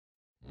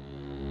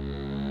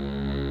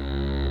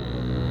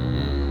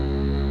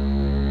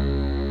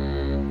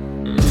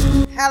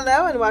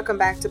Hello and welcome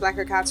back to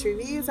Blacker Couch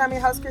Reviews. I'm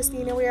your host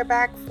Christina. We are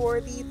back for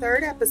the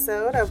third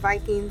episode of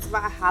Vikings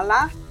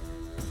Valhalla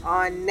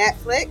on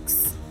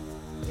Netflix,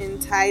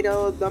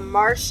 entitled The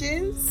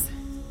Martians.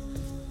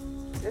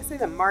 Did I say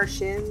The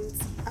Martians?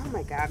 Oh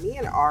my god, me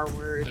and R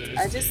words. When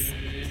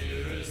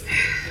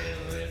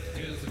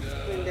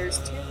there's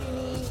too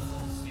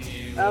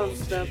many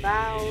of the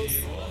vowels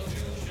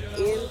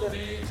in the...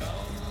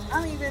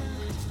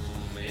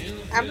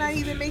 I'm not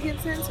even making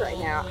sense right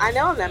now. I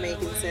know I'm not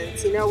making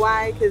sense. You know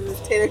why? Because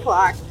it's 10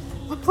 o'clock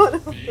on a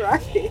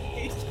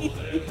Friday.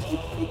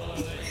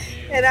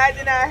 And I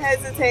did not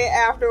hesitate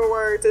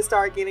afterward to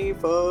start getting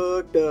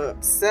fucked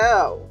up.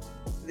 So,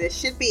 this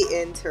should be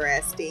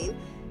interesting.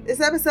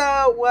 This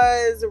episode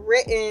was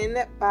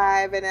written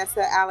by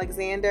Vanessa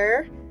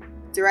Alexander,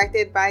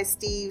 directed by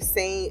Steve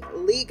St.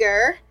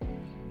 Leger.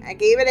 I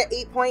gave it an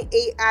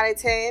 8.8 out of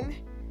 10,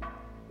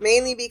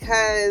 mainly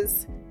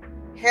because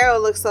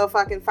Harold looks so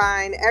fucking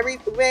fine.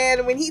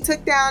 When he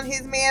took down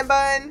his man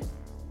bun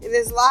and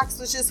his locks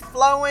was just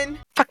flowing.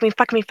 Fuck me.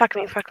 Oh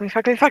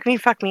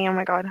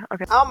my god.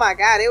 Okay. Oh my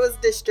god, it was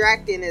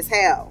distracting as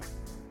hell.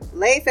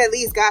 Leif at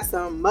least got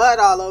some mud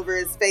all over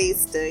his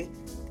face to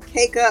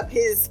cake up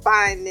his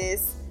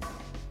fineness.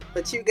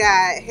 But you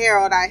got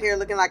Harold out here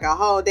looking like a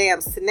whole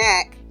damn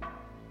snack.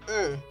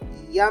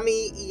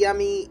 Yummy,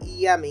 yummy,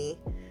 yummy.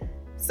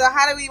 So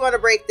how do we want to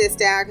break this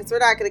down? Because we're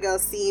not going to go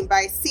scene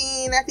by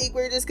scene. I think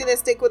we're just going to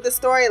stick with the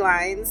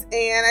storylines.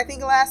 And I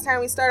think last time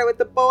we started with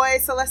the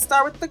boys, so let's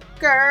start with the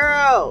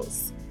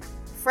girls.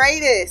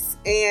 Freydis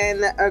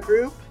and a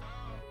group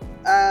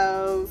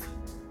of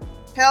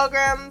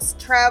pilgrims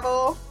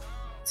travel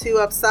to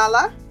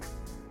Uppsala.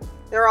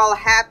 They're all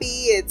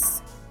happy.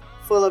 It's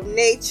full of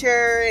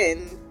nature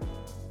and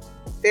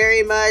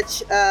very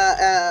much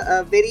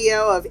a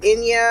video of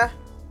Enya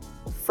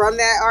from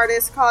that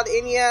artist called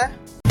Enya.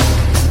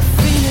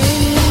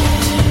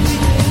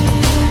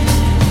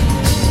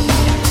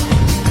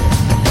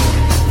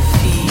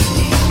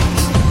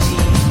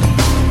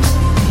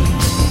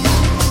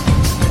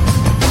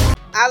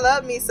 I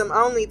love me some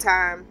Only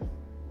Time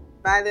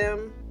by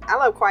them. I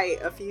love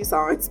quite a few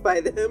songs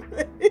by them.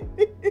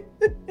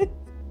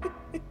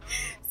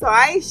 So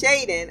I ain't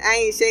shading.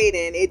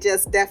 It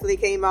just definitely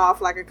came off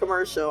like a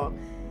commercial.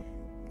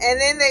 And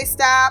then they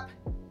stop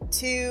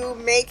to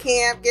make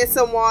camp, get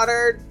some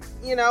water,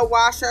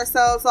 wash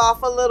ourselves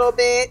off a little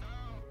bit.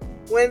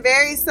 When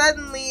very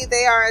suddenly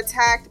they are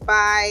attacked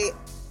by,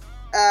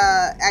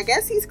 I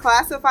guess he's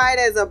classified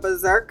as a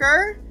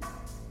berserker.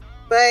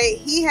 But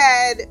he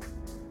had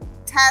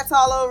tats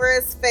all over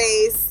his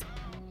face.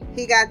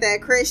 He got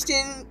that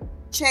Christian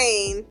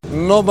chain.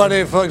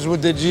 Nobody fucks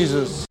with the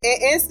Jesus.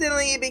 It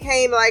instantly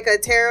became like a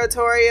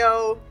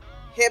territorial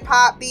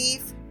hip-hop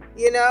beef,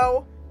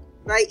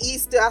 Like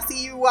I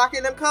see you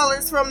walking them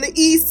colors from the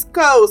East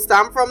Coast.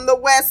 I'm from the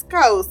West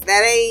Coast.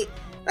 That ain't,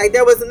 like,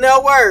 there was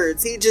no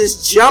words. He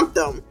just jumped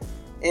them.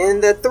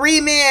 And the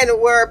three men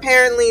were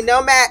apparently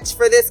no match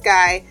for this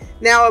guy.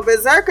 Now, a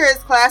berserker is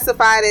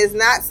classified as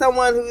not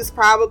someone who's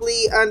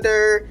probably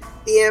under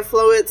the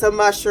influence of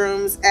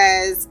mushrooms,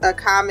 as a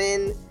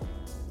common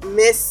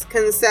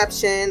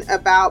misconception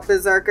about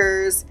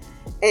berserkers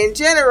in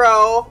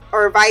general,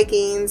 or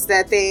Vikings,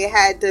 that they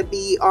had to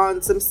be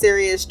on some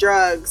serious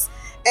drugs.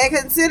 And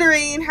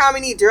considering how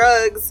many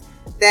drugs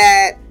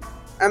that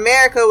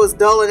America was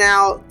doling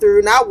out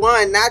through not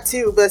one, not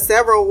two, but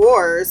several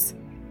wars,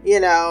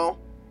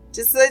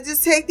 just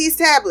take these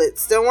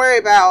tablets. Don't worry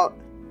about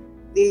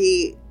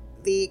the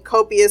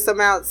copious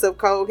amounts of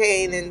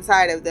cocaine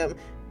inside of them.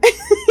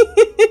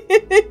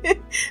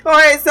 Or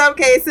in some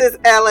cases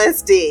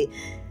LSD.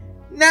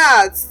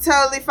 No, it's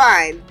totally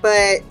fine.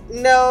 But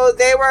no,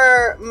 they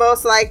were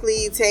most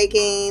likely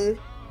taking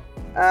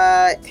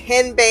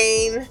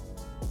henbane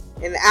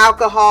and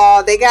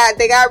alcohol. They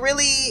got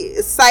really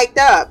psyched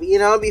up,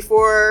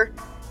 before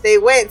they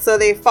went. So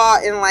they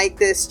fought in like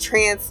this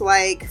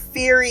trance-like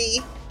fury,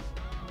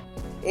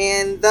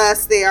 and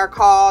thus they are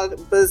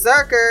called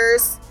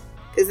berserkers,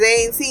 because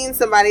they ain't seen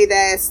somebody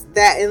that's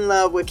that in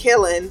love with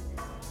killing.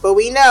 But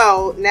we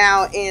know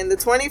now in the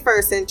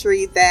 21st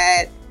century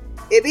that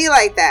it be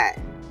like that.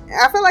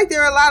 I feel like there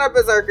were a lot of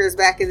berserkers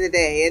back in the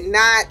day, and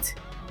not,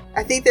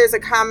 I think there's a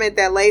comment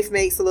that Leif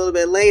makes a little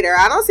bit later.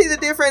 I don't see the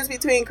difference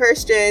between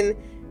Christian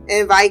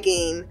and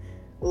Viking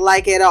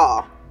like at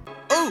all.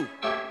 Ooh,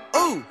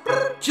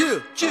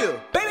 chill,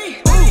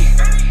 baby. Ooh,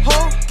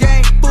 whole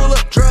gang full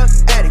of drug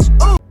addicts.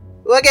 Ooh.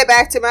 We'll get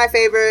back to my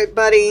favorite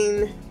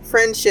budding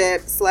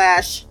friendship /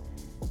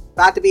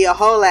 about to be a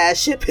whole ass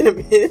ship in a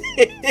minute.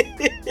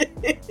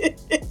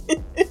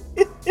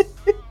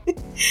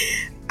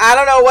 I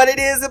don't know what it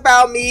is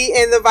about me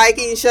and the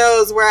Viking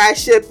shows where I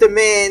ship the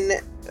men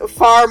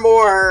far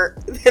more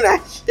than I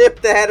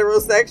ship the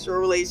heterosexual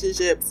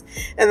relationships.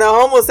 And the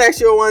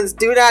homosexual ones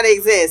do not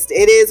exist.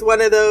 It is one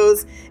of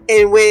those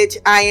in which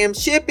I am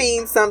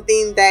shipping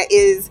something that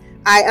is,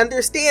 I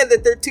understand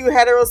that they're two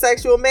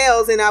heterosexual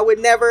males, and I would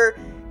never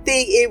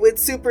think it would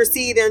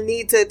supersede or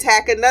need to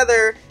attack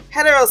another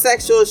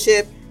heterosexual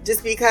ship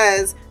just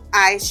because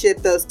I ship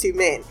those two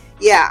men.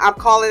 Yeah, I'm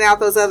calling out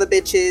those other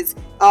bitches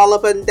all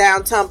up and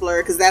down Tumblr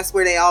because that's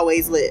where they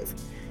always live.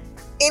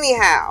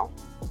 Anyhow,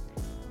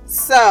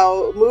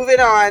 so moving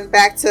on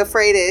back to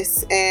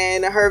Freydis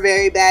and her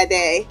very bad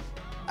day.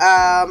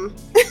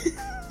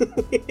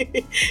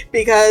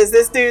 Because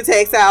this dude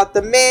takes out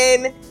the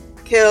men,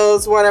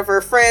 kills one of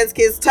her friends,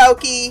 kills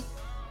Toki,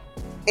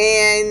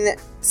 and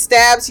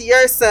stabs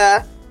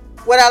Yrsa.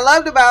 What I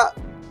loved about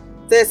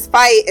this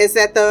fight is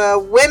that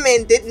the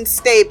women didn't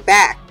stay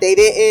back. They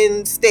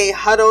didn't stay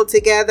huddled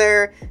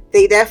together.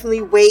 They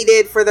definitely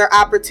waited for their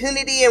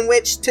opportunity in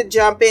which to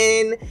jump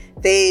in.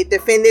 They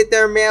defended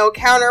their male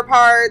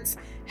counterparts.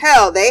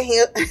 Hell,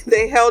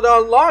 they held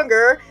on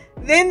longer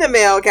than the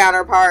male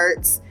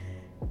counterparts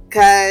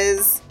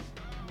because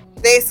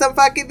they some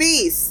fucking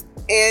beasts.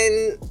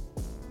 And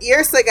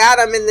Yrsa got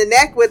him in the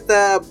neck with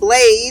the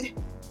blade,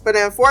 but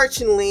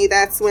unfortunately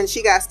that's when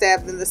she got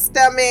stabbed in the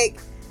stomach.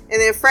 And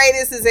then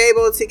Freydis is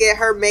able to get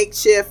her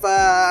makeshift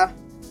what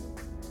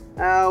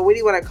do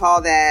you want to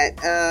call that?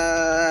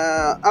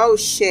 Oh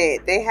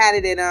shit, they had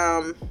it in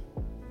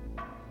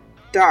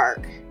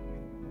dark.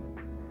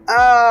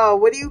 Oh,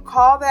 what do you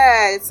call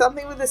that? It's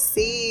something with a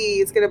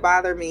C. It's gonna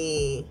bother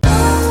me.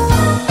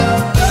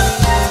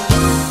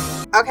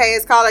 Okay,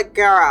 it's called a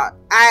Garrote.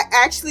 I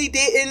actually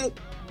didn't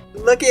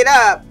look it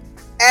up.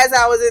 As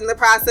I was in the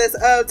process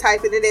of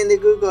typing it into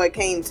Google, it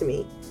came to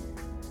me.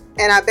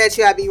 And I bet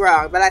you I'd be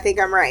wrong, but I think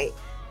I'm right.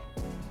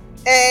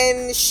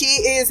 And she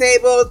is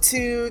able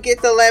to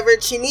get the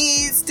leverage she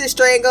needs to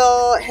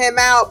strangle him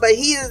out, but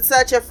he is in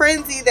such a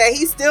frenzy that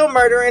he's still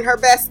murdering her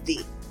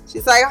bestie.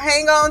 She's like,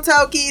 hang on,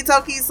 Toki.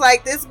 Toki's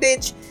like, this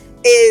bitch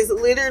is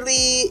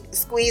literally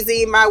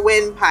squeezing my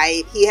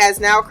windpipe. He has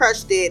now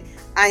crushed it.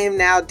 I am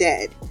now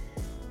dead.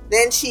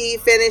 Then she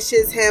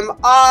finishes him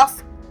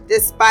off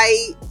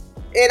despite...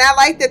 And I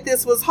like that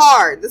this was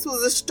hard. This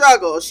was a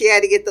struggle. She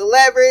had to get the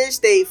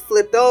leverage. They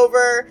flipped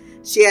over.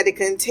 She had to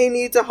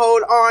continue to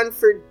hold on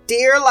for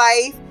dear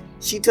life.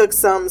 She took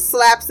some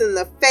slaps in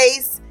the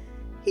face.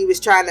 He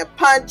was trying to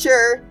punch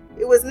her.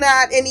 It was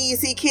not an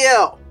easy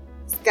kill.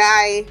 This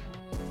guy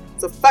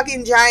is a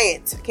fucking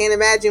giant. I can't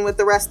imagine what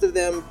the rest of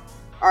them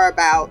are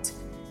about.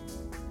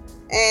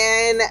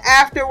 And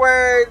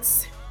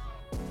afterwards,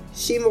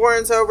 she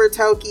mourns over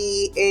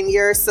Toki and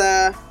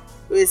Yrsa,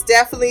 who is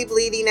definitely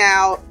bleeding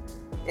out.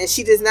 And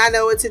she does not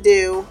know what to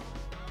do.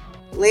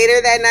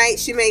 Later that night,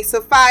 she makes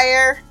a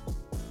fire.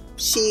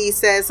 She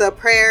says a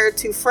prayer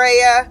to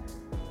Freya.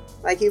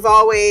 Like, you've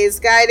always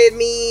guided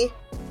me.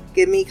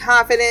 Give me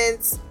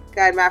confidence.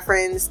 Guide my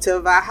friends to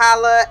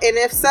Valhalla. And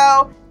if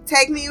so,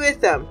 take me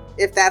with them.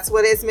 If that's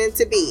what it's meant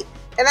to be.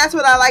 And that's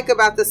what I like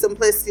about the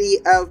simplicity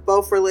of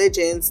both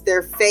religions.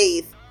 Their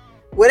faith,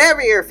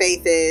 whatever your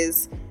faith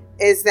is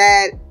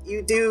that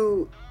you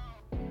do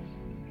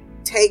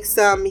take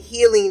some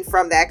healing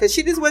from that, because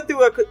she just went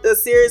through a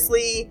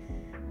seriously,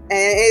 and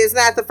it's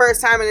not the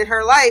first time in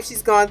her life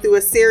she's gone through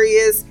a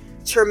serious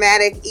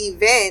traumatic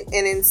event,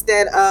 and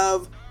instead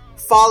of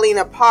falling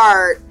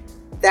apart,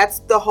 that's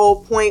the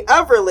whole point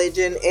of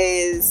religion,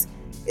 is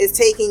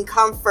taking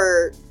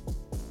comfort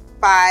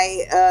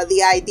by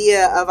the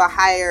idea of a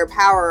higher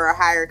power or a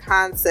higher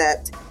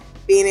concept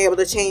being able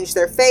to change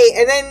their fate.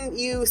 And then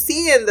you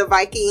see in the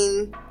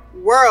Viking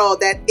world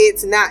that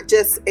it's not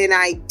just an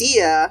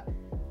idea,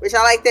 which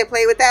I like to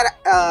play with that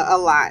a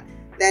lot,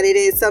 that it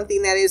is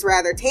something that is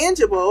rather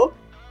tangible.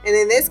 And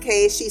in this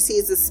case, she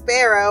sees a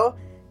sparrow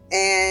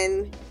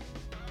and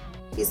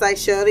he's like,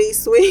 shorty,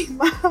 swing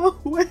my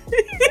way.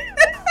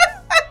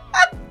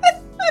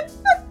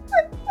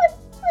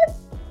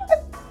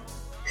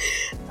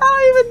 I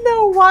don't even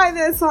know why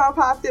that song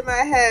popped in my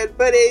head,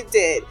 but it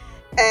did.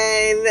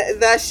 And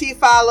thus she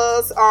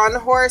follows on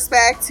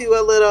horseback to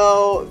a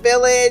little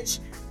village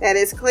that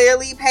is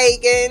clearly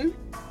pagan.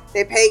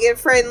 They're pagan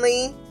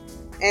friendly.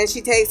 And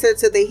she takes her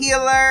to the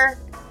healer.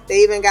 They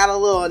even got a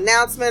little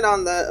announcement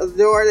on the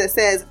door that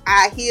says,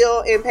 I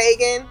heal in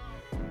pagan,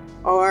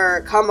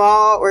 or come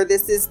all, or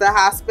this is the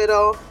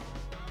hospital.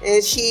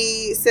 And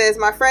she says,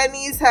 my friend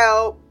needs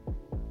help.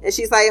 And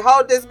she's like,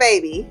 hold this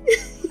baby.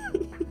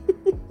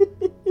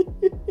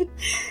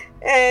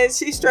 And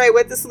she straight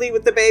went to sleep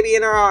with the baby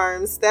in her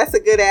arms. That's a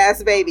good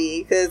ass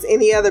baby, because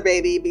any other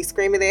baby be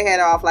screaming their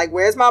head off like,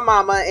 where's my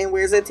mama and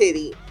where's a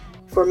titty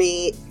for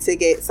me to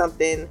get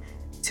something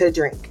to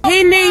drink.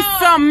 He needs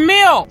some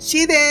milk.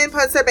 She then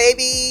puts her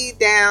baby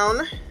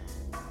down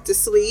to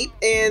sleep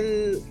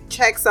and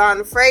checks on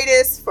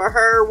Freydis for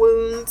her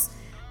wounds,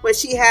 which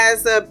she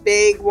has a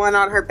big one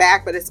on her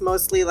back, but it's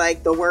mostly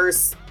like the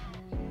worst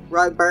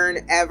rug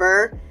burn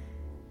ever.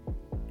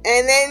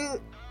 And then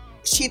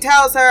she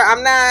tells her,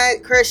 I'm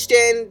not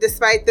Christian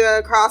despite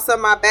the cross on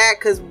my back,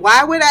 because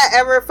why would I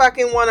ever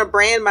fucking want to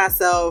brand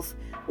myself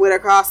with a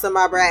cross on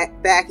my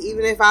back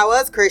even if I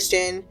was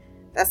Christian?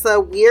 That's a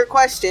weird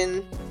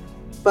question,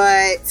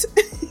 but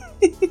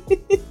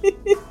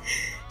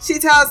she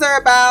tells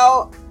her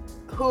about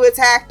who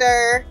attacked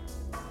her.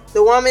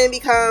 The woman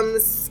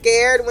becomes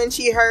scared when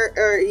she hurt,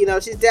 or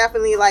she's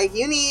definitely like,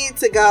 you need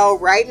to go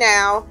right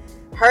now.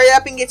 hurry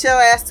up and get your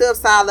ass to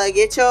Uppsala.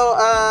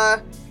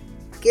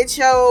 Get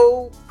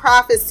your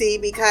prophecy,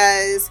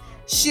 because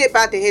shit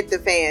about to hit the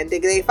fan.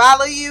 Did they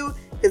follow you?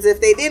 Because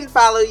if they didn't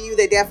follow you,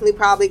 they're definitely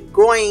probably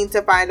going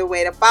to find a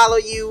way to follow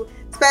you,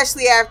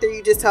 especially after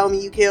you just told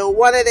me you killed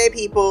one of their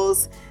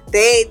peoples.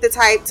 They ain't the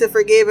type to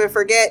forgive and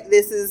forget.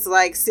 This is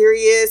like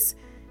serious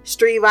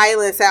street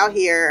violence out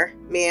here,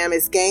 ma'am.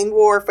 It's gang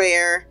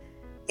warfare,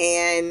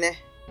 and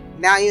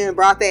now you done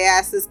brought their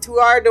asses to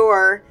our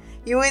door.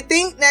 You would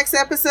think next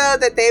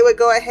episode that they would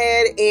go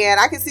ahead, and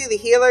I can see the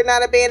healer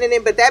not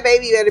abandoning, but that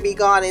baby better be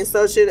gone, and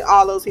so should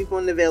all those people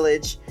in the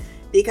village,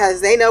 because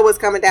they know what's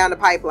coming down the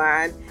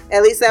pipeline.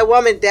 At least that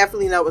woman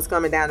definitely know what's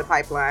coming down the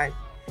pipeline.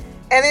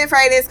 And then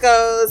Freydis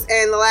goes,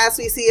 and the last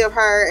we see of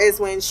her is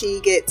when she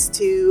gets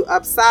to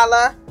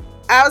Uppsala.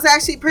 I was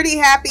actually pretty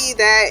happy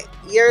that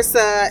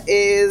Yrsa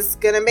is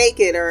gonna make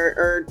it,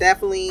 or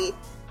definitely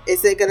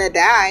isn't gonna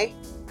die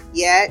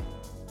yet.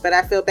 But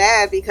I feel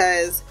bad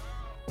because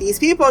these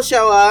people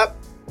show up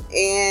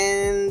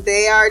and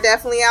they are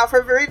definitely out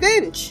for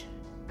revenge.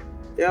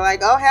 They're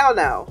like, oh hell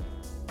no.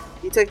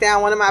 You took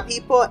down one of my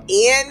people,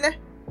 and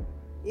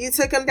you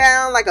took him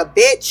down like a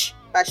bitch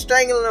by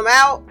strangling him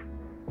out,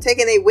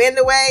 taking their wind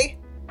away.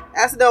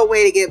 That's no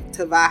way to get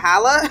to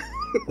Valhalla.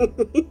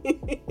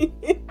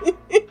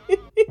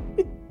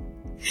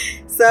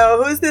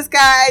 So who's this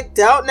guy?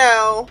 Don't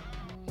know.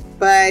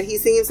 But he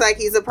seems like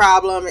he's a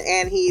problem,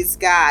 and he's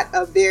got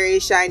a very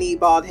shiny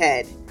bald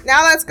head.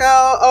 Now let's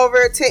go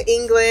over to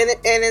England,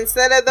 and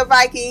instead of the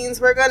Vikings,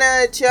 we're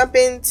gonna jump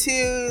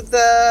into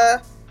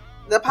the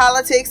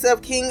politics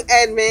of King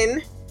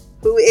Edmund,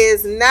 who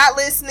is not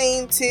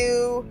listening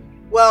to,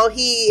 well,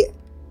 he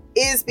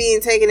is being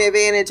taken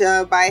advantage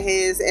of by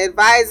his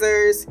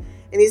advisors,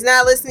 and he's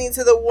not listening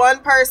to the one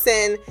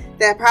person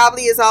that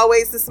probably is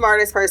always the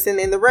smartest person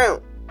in the room.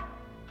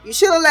 You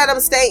should have let him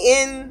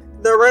stay in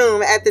the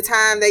room at the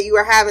time that you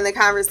were having the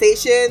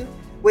conversation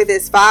with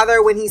his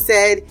father when he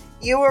said,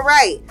 you were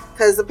right,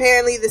 because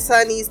apparently the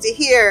son needs to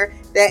hear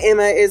that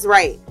Emma is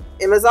right.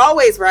 Emma's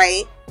always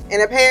right,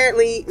 and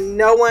apparently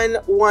no one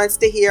wants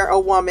to hear a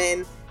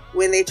woman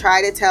when they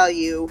try to tell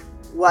you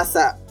what's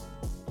up.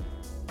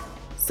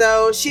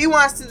 So she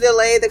wants to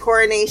delay the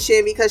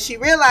coronation because she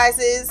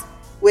realizes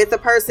with the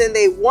person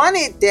they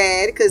wanted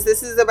dead, because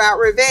this is about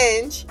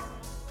revenge,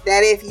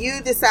 that if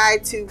you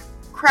decide to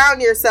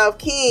crown yourself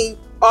king,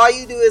 all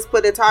you do is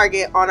put a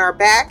target on our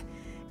back.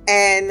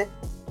 And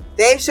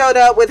they showed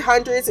up with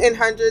hundreds and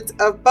hundreds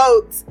of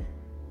boats.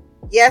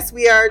 Yes,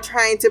 we are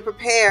trying to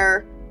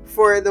prepare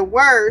for the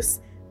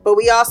worst, but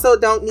we also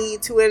don't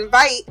need to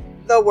invite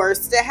the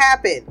worst to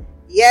happen.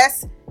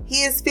 Yes,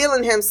 he is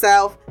feeling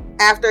himself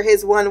after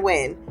his one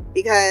win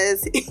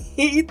because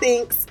he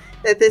thinks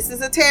that this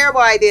is a terrible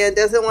idea and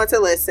doesn't want to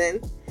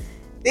listen.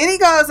 Then he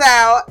goes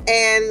out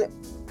and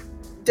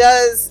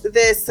does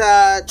this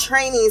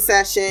training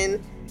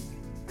session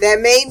that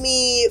made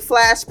me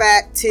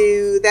flashback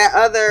to that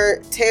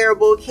other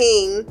terrible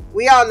king.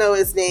 We all know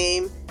his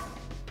name.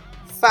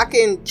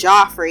 Fucking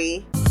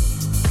Joffrey.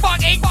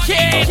 Fucking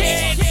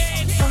kid!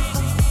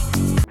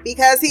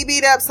 Because he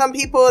beat up some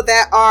people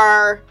that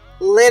are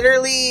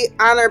literally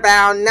honor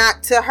bound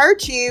not to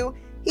hurt you.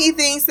 He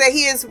thinks that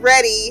he is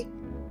ready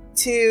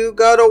to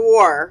go to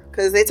war.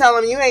 Because they tell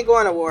him, you ain't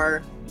going to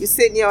war. You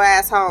sitting your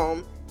ass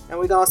home. And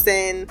we're going to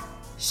send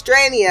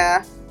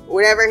Strania,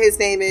 whatever his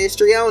name is,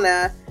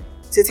 Striona,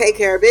 to take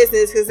care of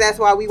business, because that's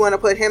why we want to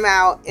put him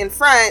out in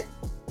front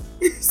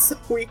so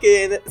we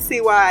can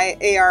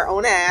CYA our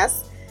own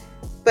ass.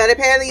 But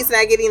apparently he's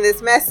not getting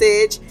this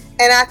message,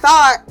 and I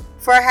thought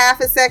for half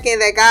a second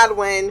that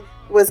Godwyn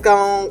was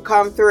going to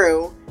come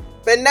through,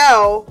 but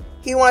no,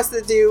 he wants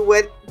to do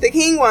what the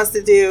king wants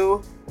to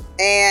do,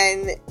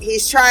 and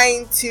he's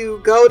trying to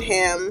goad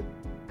him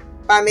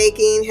by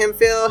making him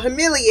feel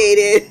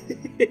humiliated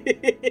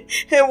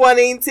and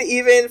wanting to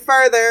even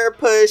further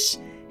push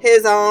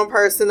his own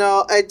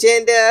personal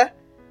agenda.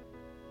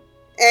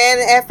 And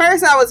at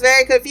first I was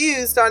very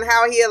confused on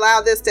how he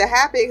allowed this to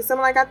happen, because I'm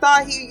like, I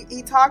thought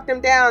he talked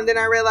him down. Then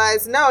I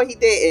realized no, he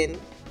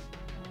didn't.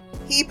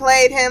 He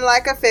played him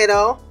like a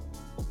fiddle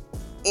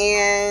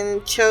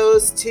and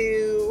chose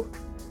to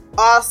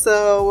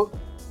also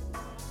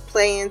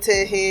play into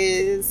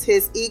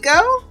his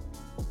ego.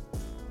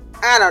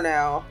 I don't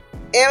know.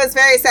 It was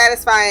very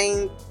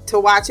satisfying to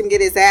watch him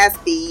get his ass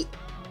beat.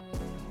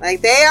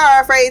 Like, they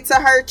are afraid to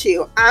hurt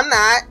you. I'm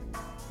not.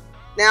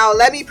 Now,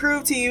 let me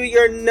prove to you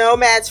you're no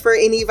match for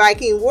any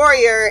Viking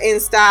warrior,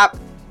 and stop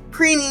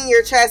preening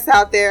your chest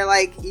out there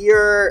like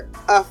you're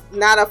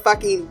not a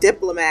fucking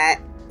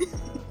diplomat.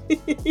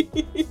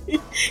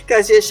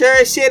 Because you sure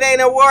as shit ain't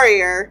a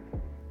warrior.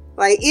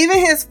 Like, even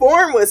his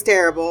form was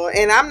terrible,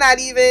 and I'm not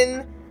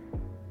even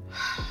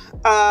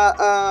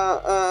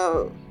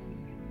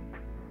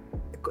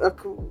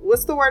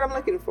what's the word I'm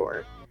looking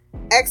for?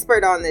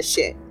 Expert on this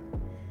shit.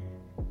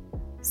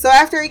 So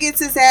after he gets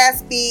his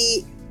ass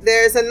beat,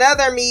 there's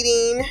another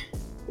meeting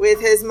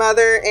with his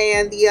mother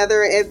and the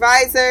other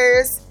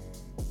advisors.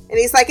 And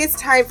he's like, it's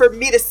time for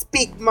me to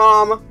speak,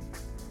 Mom.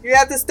 You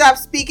have to stop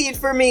speaking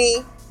for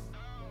me.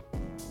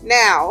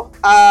 Now,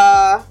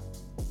 I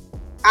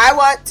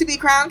want to be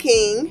crowned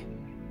king,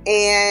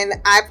 and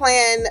I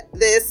planned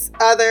this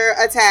other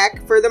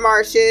attack for the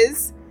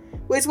marshes,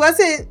 which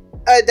wasn't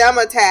a dumb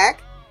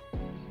attack,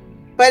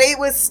 but it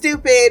was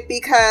stupid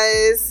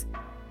because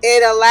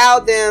it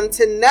allowed them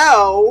to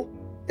know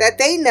that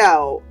they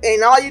know,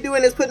 and all you're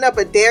doing is putting up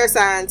a dare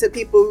sign to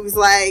people who's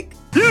like,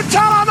 You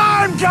tell them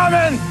I'm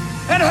coming,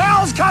 and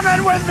hell's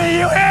coming with me,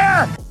 you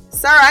hear?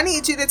 sir, I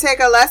need you to take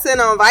a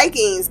lesson on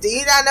Vikings. Do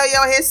you not know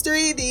your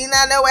history? Do you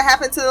not know what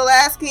happened to the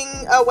last king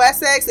of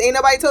Wessex? Ain't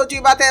nobody told you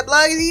about that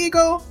blood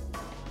eagle?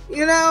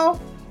 You know?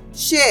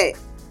 Shit.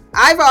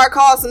 Ivar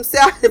called some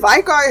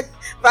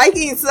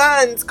Viking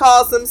sons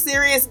caused some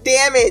serious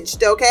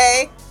damage,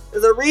 okay?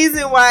 There's a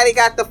reason why they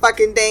got the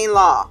fucking Dane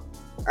law.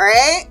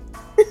 Alright?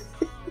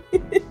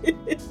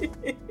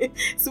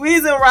 It's the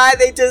reason why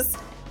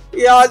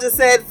y'all just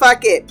said,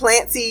 fuck it,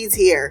 plant seeds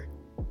here.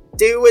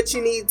 Do what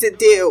you need to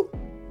do.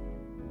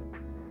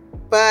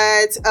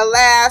 But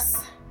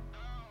alas,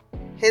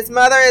 his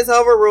mother is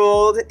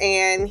overruled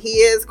and he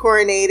is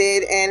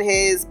coronated and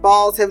his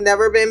balls have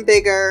never been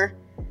bigger.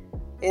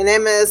 And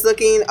Emma is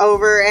looking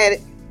over at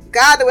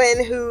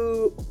Godwin,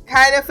 who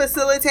kind of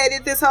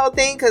facilitated this whole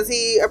thing because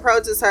he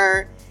approaches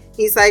her.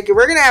 He's like,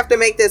 we're going to have to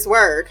make this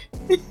work.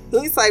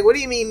 He's like, what do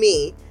you mean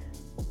me?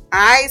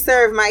 I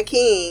serve my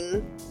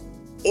king.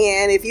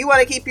 And if you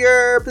want to keep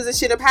your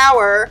position of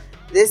power,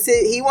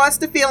 he wants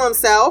to feel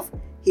himself.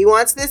 He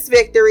wants this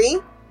victory.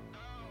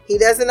 He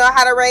doesn't know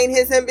how to rein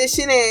his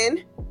ambition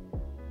in.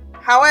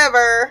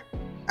 However,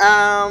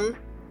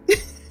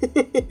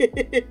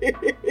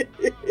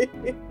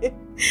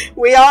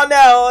 we all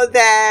know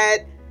that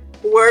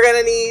we're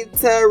going to need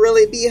to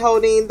really be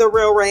holding the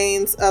real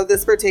reins of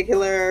this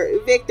particular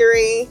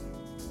victory.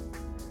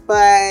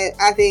 But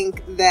I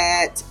think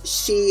that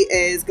she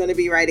is going to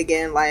be right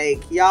again.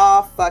 Like,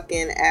 y'all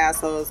fucking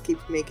assholes keep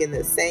making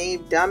the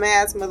same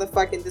dumbass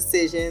motherfucking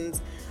decisions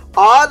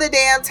all the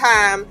damn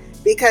time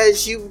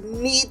because you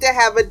need to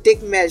have a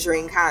dick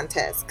measuring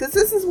contest. Because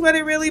this is what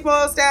it really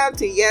boils down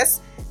to.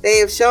 Yes, they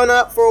have shown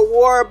up for a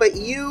war, but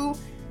you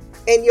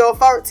and your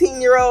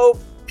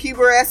 14-year-old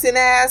pubescent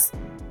ass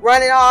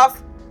running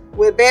off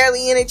with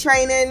barely any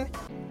training,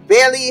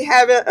 barely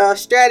having a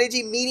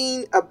strategy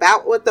meeting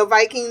about what the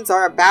Vikings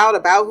are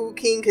about who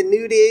King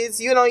Canute is.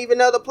 You don't even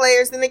know the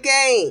players in the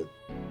game.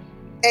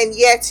 And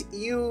yet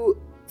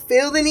you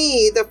feel the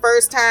need the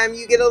first time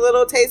you get a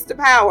little taste of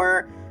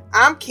power.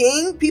 I'm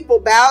king.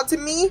 People bow to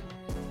me.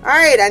 All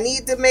right, I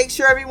need to make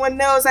sure everyone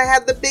knows I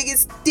have the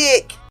biggest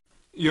dick.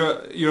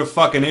 You're a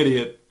fucking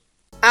idiot.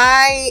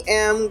 I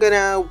am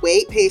gonna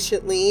wait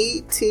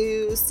patiently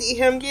to see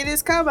him get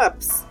his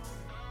come-ups.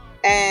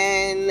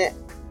 And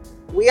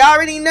we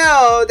already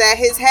know that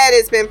his head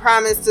has been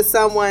promised to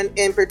someone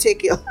in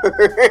particular.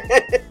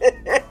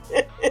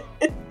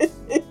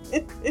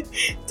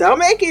 Don't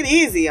make it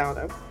easy on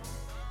him.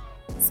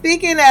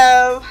 Speaking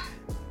of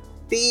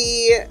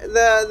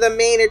the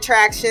main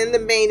attraction, the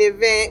main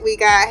event, we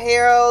got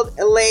Harold,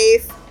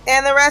 Leif,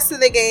 and the rest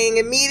of the gang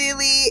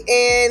immediately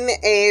in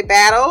a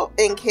battle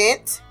in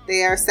Kent.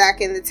 They are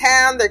sacking the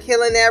town. They're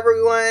killing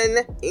everyone,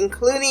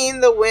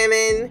 including the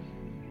women.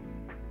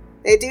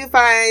 They do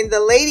find the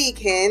Lady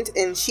Kent,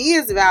 and she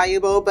is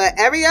valuable, but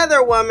every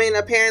other woman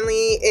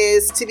apparently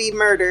is to be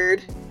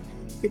murdered.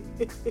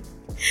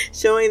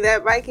 Showing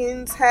that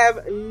Vikings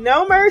have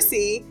no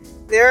mercy.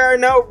 There are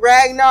no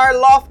Ragnar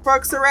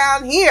Lothbrooks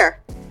around here.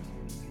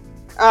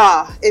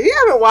 If you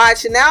haven't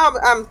watched, now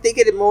I'm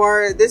thinking it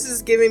more. This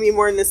is giving me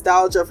more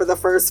nostalgia for the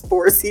first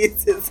 4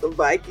 seasons of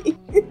Vikings.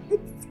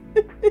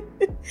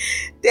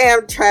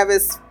 Damn,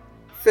 Travis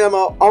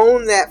Fimmel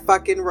owned that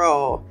fucking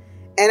role.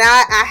 And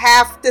I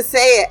have to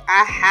say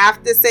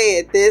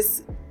it.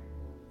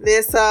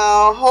 This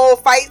whole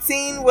fight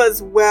scene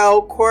was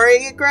well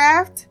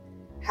choreographed.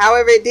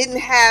 However, it didn't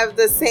have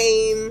the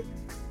same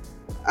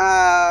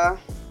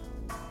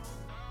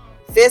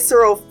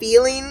visceral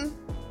feeling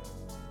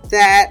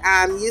that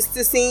I'm used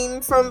to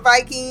seeing from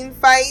Viking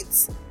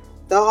fights.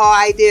 The whole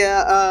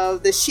idea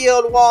of the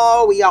shield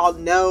wall, we all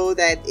know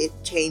that it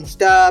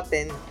changed up,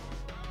 and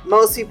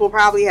most people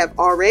probably have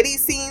already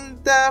seen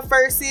the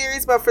first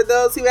series, but for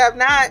those who have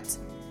not,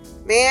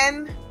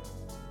 man,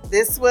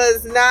 this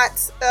was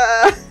not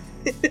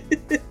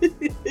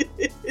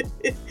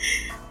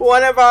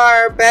one of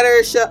our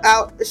better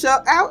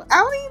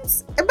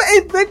outings.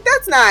 But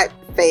that's not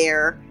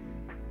fair,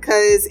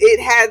 because it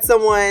had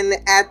someone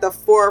at the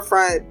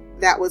forefront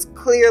that was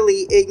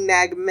clearly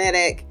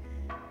enigmatic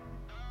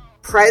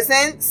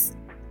presence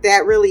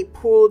that really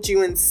pulled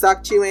you and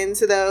sucked you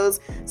into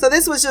those. So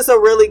this was just a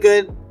really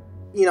good,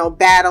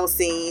 battle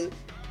scene.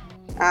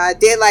 I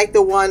did like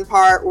the one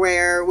part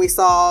where we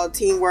saw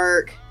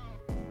teamwork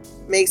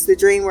makes the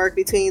dream work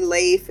between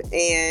Leif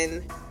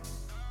and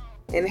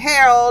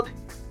Harold,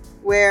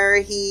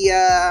 where he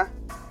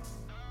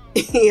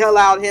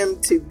allowed him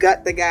to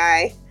gut the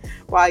guy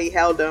while he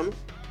held him.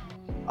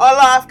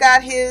 Olaf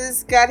got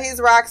his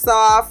rocks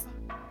off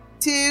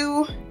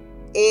too,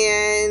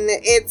 and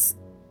it's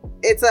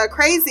it's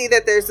crazy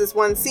that there's this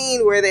one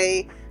scene where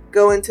they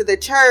go into the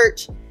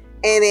church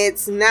and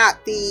it's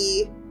not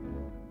the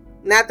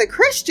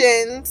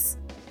Christians,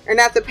 or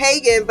not the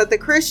pagan, but the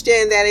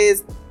Christian that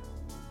is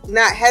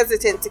not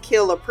hesitant to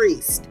kill a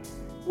priest.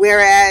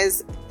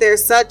 Whereas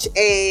there's such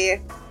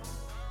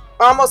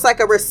almost like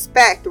a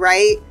respect,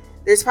 right?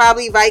 There's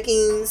probably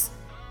Vikings,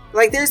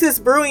 like there's this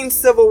brewing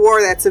civil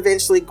war that's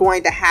eventually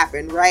going to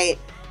happen, right?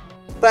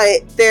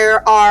 But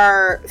there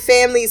are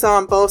families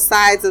on both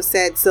sides of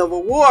said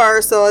civil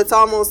war, so it's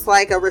almost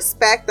like a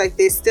respect, like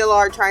they still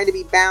are trying to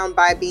be bound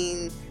by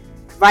being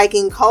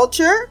Viking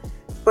culture.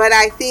 But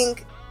I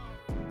think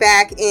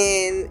back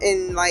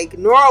in like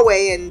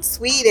Norway and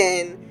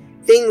Sweden,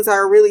 things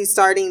are really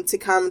starting to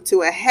come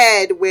to a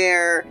head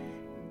where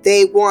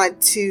they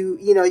want to,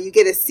 you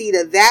get a seat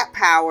of that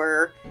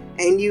power,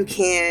 and you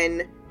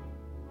can,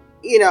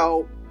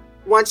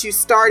 once you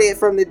start it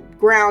from the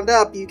ground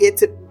up, you get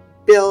to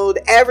build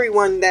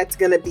everyone that's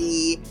going to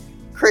be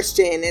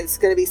Christian, and it's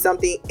going to be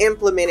something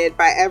implemented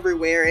by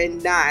everywhere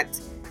and not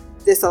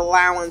this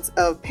allowance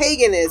of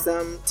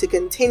paganism to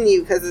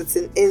continue, because it's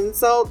an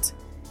insult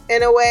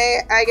in a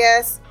way, I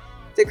guess,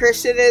 to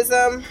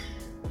Christianism.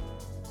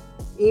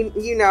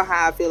 You know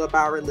how I feel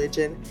about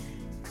religion.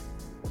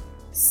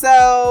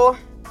 So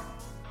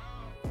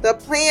the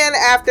plan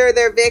after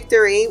their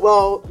victory,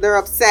 well, they're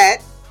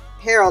upset,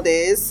 Harold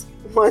is,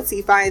 once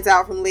he finds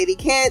out from Lady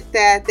Kent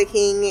that the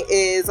king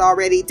is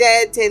already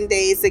dead 10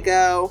 days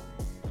ago.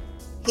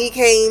 He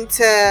came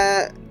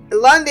to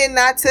London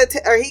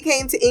he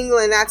came to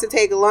England not to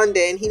take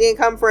London. He didn't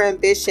come for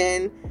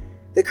ambition.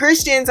 The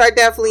Christians are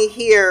definitely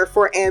here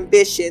for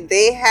ambition.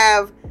 They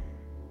have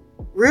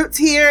roots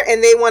here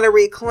and they want to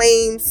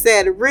reclaim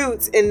said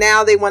roots, and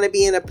now they want to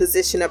be in a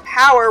position of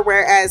power.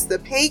 Whereas the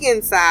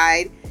pagan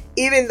side,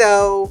 even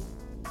though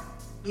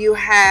you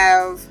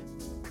have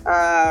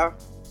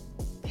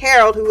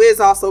Harold, who is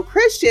also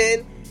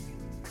Christian,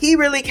 he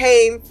really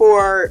came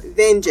for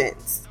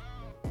vengeance.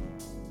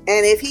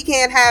 And if he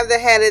can't have the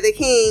head of the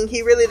king,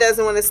 he really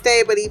doesn't want to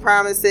stay, but he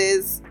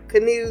promises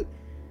Canute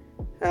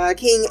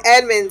King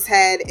Edmund's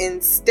head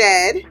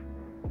instead.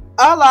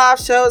 Olaf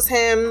shows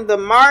him the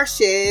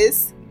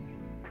marshes,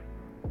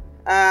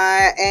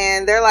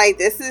 and they're like,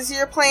 this is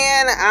your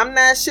plan? I'm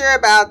not sure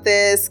about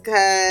this,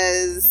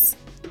 because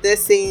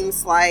this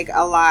seems like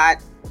a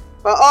lot.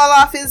 But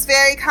Olaf is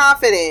very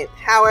confident.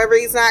 However,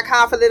 he's not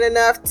confident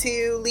enough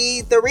to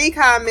lead the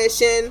recon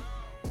mission.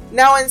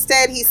 No,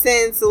 instead he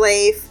sends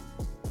Leif.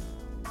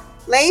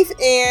 Leif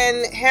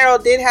and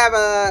Harold did have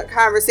a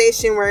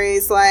conversation where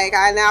he's like,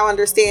 I now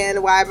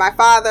understand why my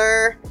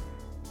father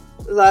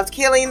loved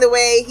killing the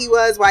way he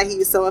was, why he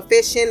was so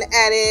efficient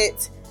at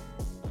it.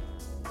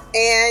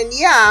 And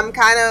yeah, I'm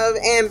kind of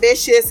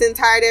ambitious and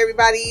tired of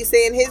everybody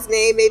saying his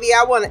name. Maybe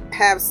I want to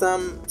have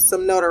some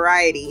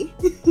notoriety.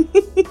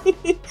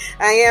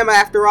 I am,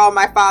 after all,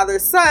 my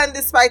father's son,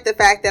 despite the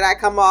fact that I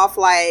come off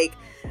like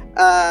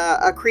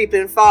a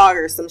creeping fog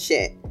or some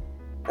shit.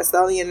 That's the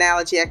only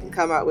analogy I can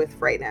come up with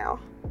right now.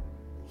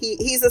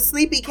 He's a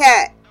sleepy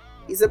cat.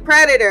 He's a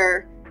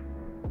predator.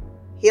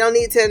 He don't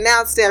need to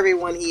announce to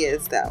everyone he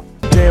is, though.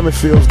 Damn, it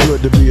feels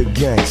good to be a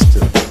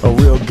gangster. A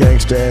real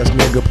gangster ass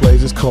nigga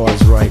plays his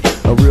cards right.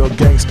 A real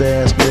gangster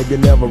ass nigga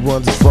never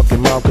runs his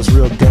fucking mouth, cause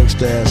real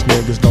gangster ass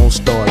niggas don't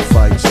start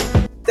fights.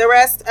 The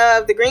rest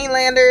of the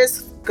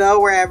Greenlanders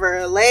go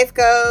wherever Leif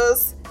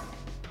goes.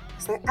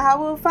 It's like, I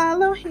will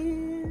follow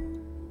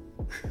him.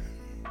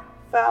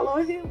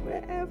 Follow him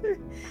wherever.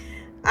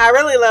 I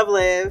really love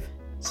Liv.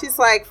 She's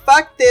like,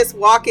 fuck this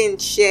walking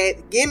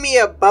shit. Give me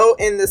a boat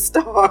in the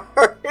stars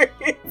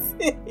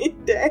any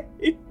day.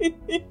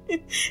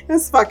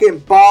 This fucking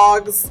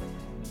bogs.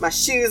 My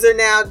shoes are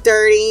now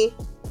dirty.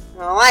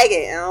 I don't like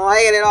it. I don't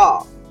like it at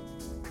all.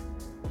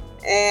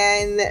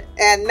 And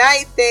at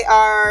night, they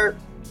are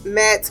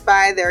met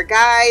by their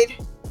guide,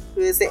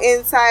 who is the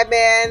inside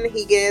man.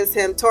 He gives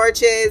him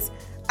torches.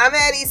 I'm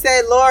mad he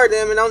said lower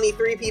them and only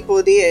 3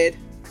 people did.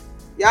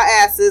 Y'all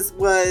asses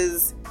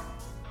was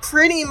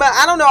pretty much,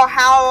 I don't know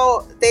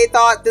how they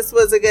thought this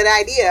was a good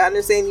idea. I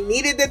understand you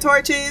needed the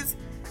torches,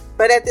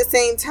 but at the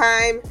same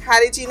time, how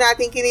did you not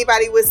think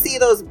anybody would see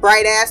those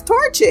bright ass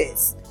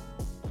torches?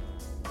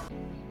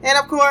 And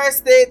of course,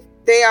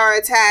 they are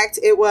attacked.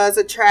 It was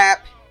a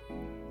trap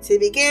to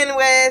begin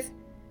with.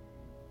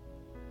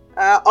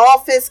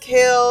 Ulf is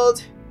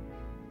killed.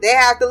 They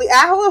have to leave.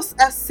 I will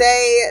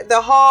say the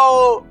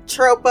whole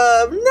trope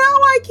of, no,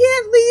 I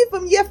can't leave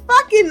him. You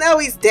fucking know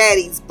he's dead.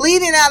 He's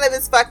bleeding out of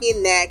his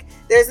fucking neck.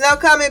 There's no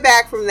coming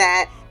back from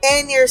that.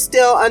 And you're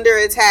still under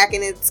attack.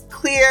 And it's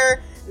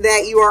clear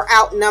that you are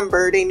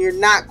outnumbered and you're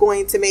not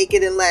going to make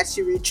it unless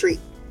you retreat.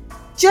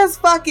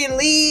 Just fucking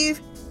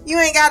leave. You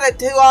ain't got to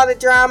do all the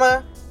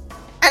drama.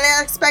 And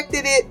I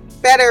expected it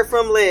better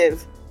from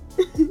Liv.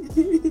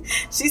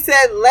 She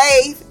said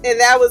Leif, and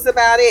that was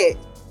about it.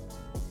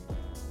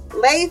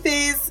 Leif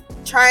is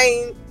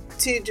trying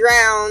to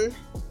drown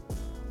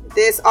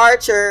this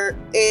archer.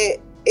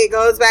 It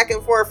goes back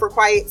and forth for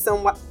quite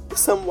some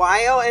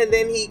while, and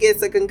then he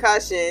gets a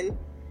concussion.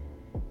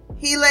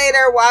 He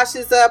later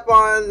washes up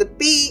on the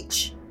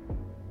beach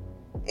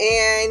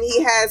and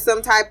he has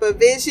some type of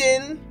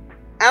vision.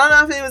 I don't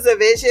know if it was a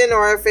vision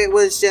or if it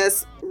was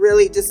just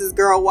really just this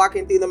girl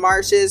walking through the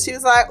marshes. She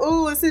was like,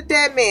 "Ooh, it's a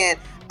dead man."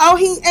 "Oh,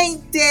 he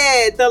ain't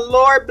dead. The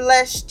Lord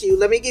blessed you.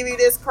 Let me give you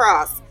this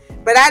cross."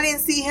 But I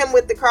didn't see him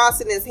with the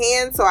cross in his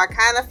hand, so I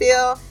kind of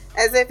feel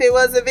as if it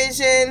was a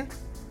vision.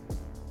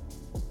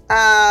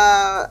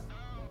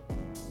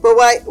 But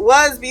what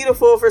was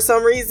beautiful for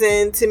some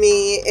reason to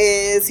me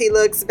is he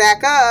looks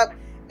back up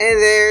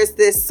and there's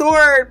this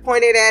sword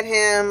pointed at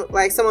him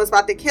like someone's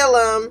about to kill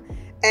him.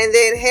 And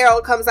then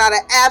Harold comes out of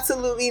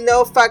absolutely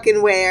no fucking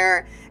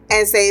where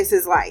and saves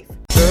his life.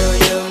 Girl,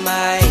 you're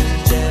my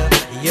angel,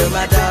 you're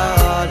my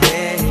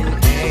darling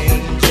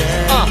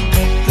angel.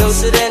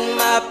 Closer than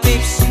my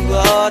peeps, you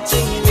are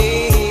to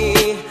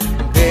me,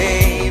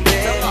 baby.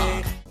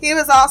 He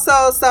was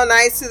also so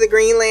nice to the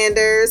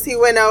Greenlanders. He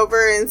went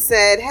over and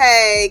said,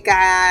 "Hey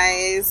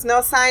guys,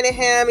 no sign of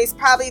him. He's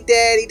probably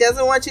dead. He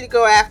doesn't want you to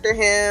go after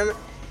him.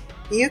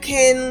 You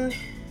can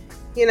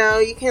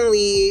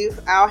leave.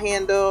 I'll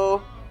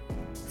handle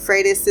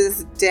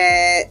Freitas'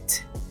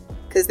 debt."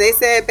 Because they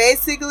said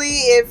basically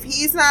if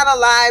he's not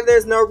alive,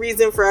 there's no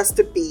reason for us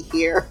to be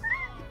here.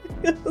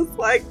 It's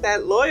like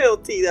that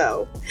loyalty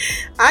though.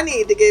 I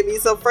need to get me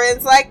some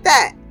friends like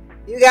that.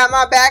 You got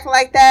my back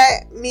like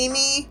that,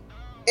 Mimi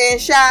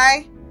and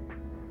Shy?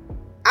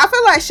 I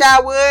feel like Shy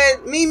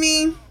would.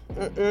 Mimi,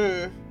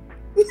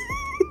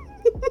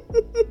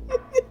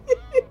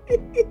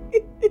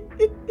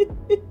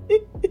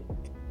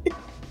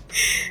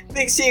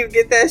 think she would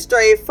get that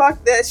straight.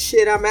 Fuck that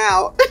shit, I'm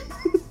out.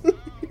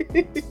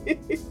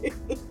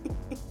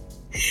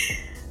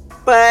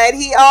 But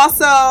he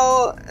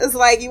also is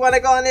like, "You want to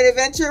go on an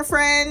adventure,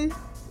 friend?"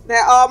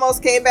 That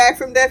almost came back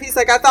from death. He's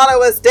like, "I thought I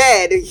was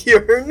dead."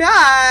 "You're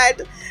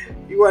not.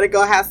 You want to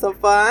go have some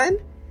fun?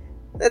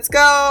 Let's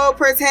go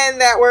pretend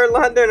that we're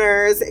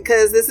Londoners,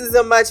 because this is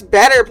a much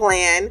better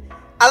plan."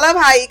 I love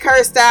how he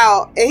cursed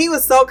out, and he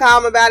was so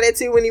calm about it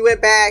too when he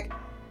went back.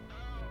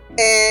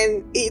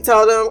 And he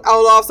told him,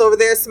 Olaf's over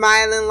there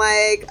smiling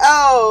like,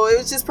 "Oh, it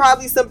was just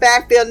probably some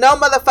backfield." "No,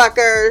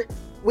 motherfucker.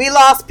 We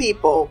lost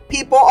people.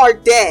 People are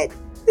dead."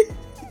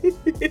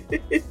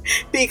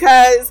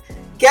 Because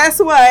guess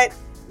what?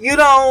 You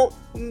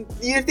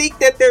think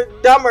that they're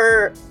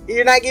dumber.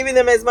 You're not giving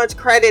them as much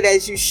credit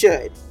as you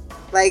should.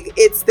 Like,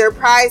 it's their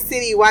prize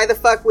city. Why the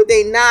fuck would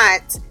they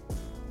not,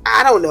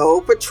 I don't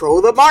know,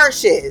 patrol the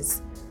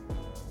marshes?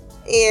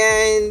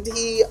 And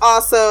he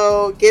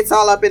also gets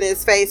all up in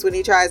his face when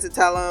he tries to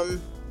tell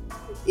him,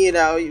 he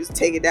was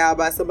taken down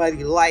by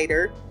somebody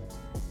lighter.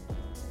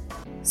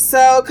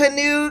 So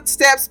Canute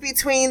steps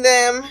between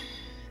them,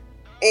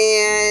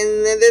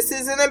 and this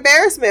is an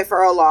embarrassment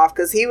for Olaf,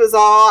 because he was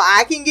all,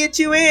 I can get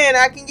you in,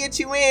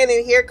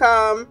 and here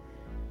come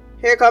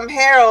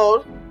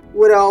Harold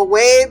with a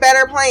way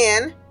better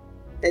plan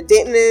that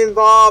didn't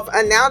involve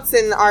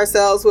announcing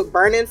ourselves with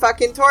burning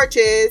fucking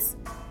torches.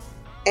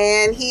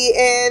 And he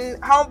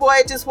and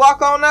homeboy just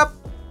walk up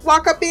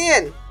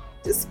in.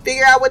 Just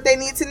figure out what they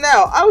need to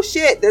know. Oh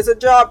shit, there's a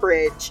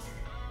drawbridge.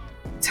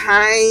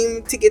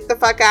 Time to get the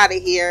fuck out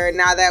of here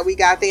now that we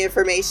got the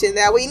information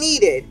that we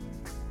needed.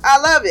 I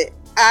love it.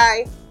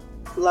 I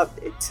loved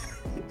it.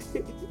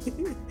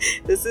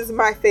 This is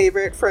my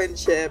favorite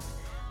friendship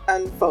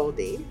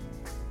unfolding.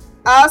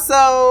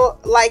 Also,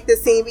 like the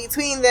scene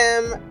between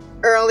them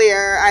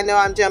earlier, I know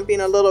I'm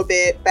jumping a little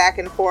bit back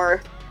and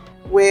forth,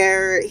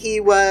 where he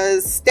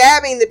was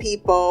stabbing the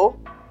people,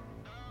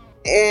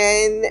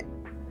 and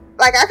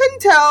like I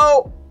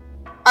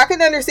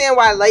couldn't understand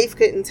why Leif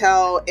couldn't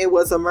tell it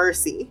was a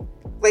mercy.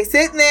 Like,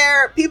 sitting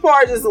there, people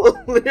are just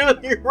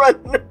literally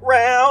running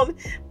around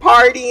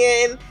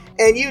partying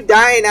and you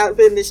dying out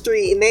in the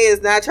street, and they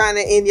is not trying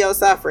to end your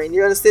suffering.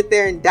 You're gonna sit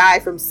there and die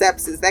from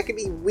sepsis. That could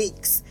be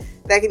weeks,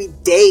 that could be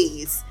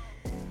days.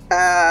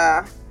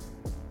 And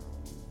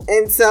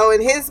so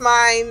in his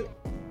mind,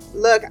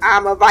 look,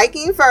 I'm a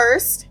Viking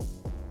first,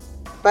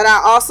 but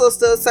I also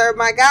still serve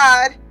my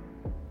God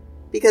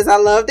because I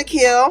love to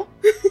kill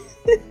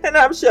and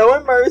I'm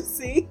showing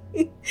mercy.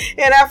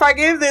 And I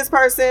forgive this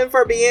person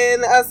for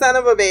being a son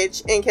of a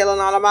bitch and killing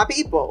all of my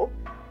people.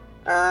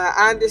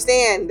 I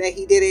understand that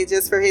he did it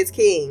just for his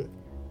king,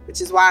 which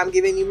is why I'm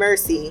giving you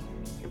mercy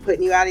and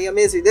putting you out of your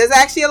misery. There's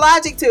actually a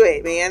logic to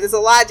it, man. There's a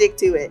logic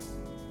to it.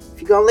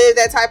 If you're going to live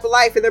that type of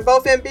life, and they're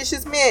both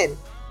ambitious men,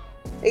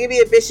 they can be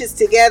ambitious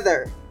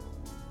together.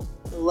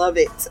 Love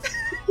it.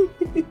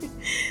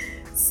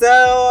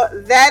 So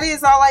that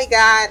is all I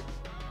got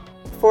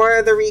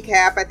for the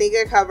recap. I think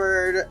I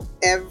covered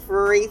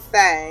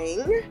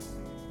everything.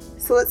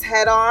 So let's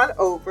head on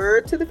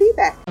over to the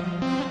feedback.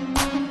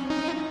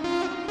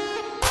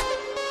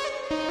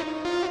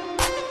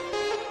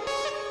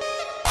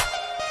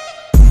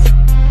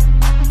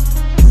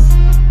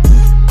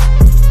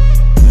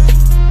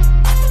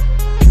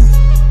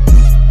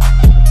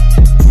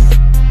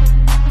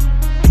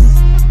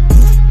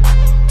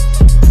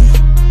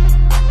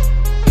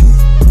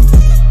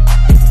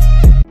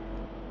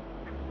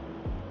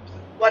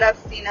 What up,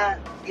 C9? Arena.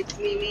 It's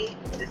Mimi.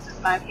 This is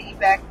my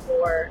feedback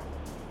for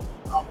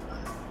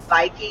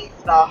Vikings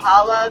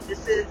Valhalla.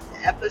 This is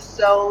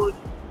episode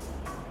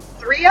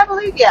 3, I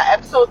believe. Yeah,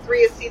 episode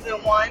 3 of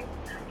season 1.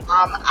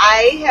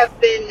 I have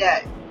been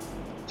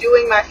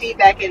doing my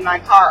feedback in my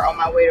car on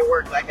my way to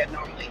work like I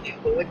normally do.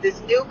 But with this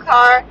new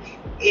car,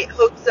 it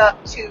hooks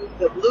up to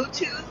the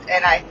Bluetooth,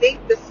 and I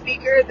think the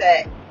speaker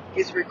that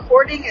is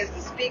recording is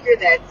the speaker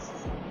that's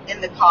in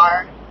the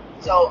car.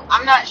 So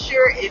I'm not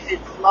sure if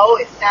it's low.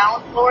 It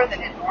sounds lower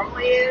than it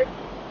normally is.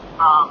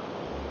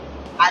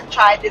 I've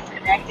tried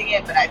disconnecting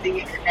it, but I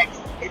think it connects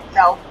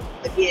itself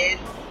again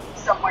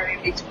somewhere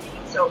in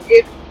between. So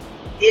if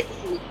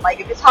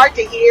it's hard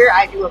to hear,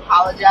 I do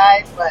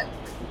apologize, but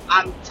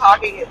I'm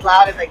talking as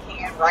loud as I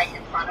can right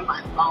in front of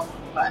my phone,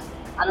 but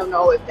I don't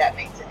know if that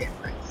makes a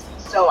difference.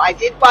 So I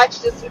did watch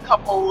this a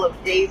couple of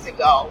days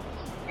ago,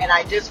 and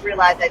I just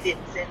realized I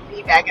didn't send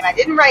feedback, and I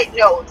didn't write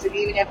notes, and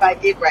even if I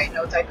did write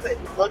notes, I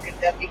couldn't look at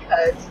them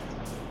because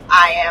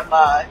I am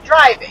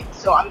driving.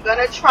 So I'm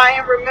going to try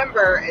and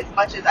remember as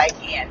much as I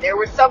can. There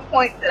were some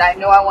points that I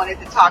know I wanted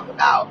to talk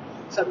about,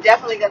 so I'm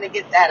definitely going to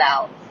get that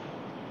out.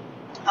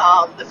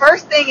 The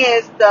first thing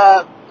is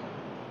the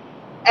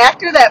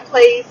actor that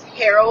plays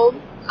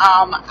Harold.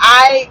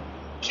 I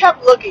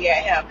kept looking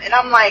at him, and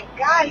I'm like,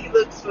 God, he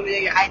looks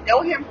familiar. I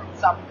know him from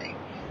something.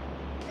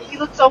 He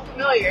looked so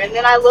familiar. And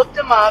then I looked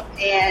him up,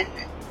 and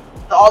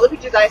all the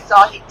pictures I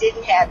saw, he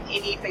didn't have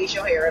any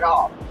facial hair at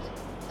all.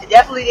 I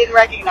definitely didn't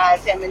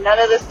recognize him, and none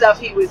of the stuff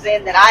he was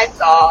in that I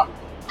saw,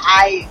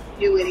 I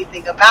knew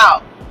anything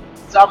about.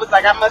 So I was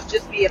like, I must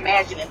just be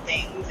imagining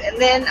things.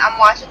 And then I'm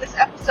watching this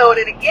episode,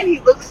 and again, he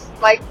looks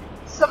like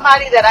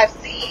somebody that I've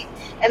seen.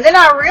 And then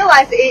I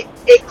realized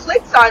it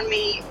clicks on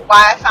me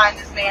why I find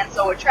this man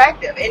so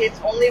attractive. And it's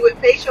only with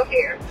facial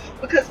hair.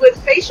 Because with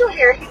facial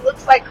hair, he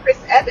looks like Chris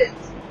Evans.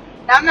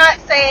 Now, I'm not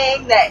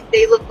saying that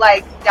they look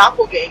like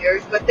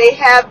doppelgangers, but they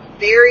have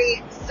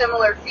very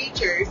similar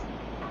features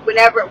when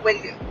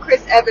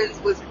Chris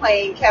Evans was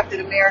playing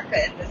Captain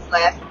America in this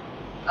last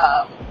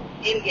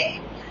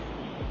Endgame.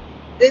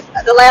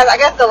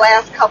 The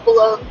last couple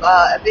of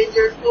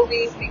Avengers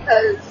movies,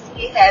 because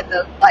he had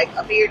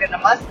a beard and a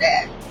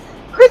mustache.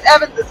 Chris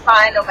Evans is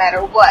fine no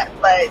matter what,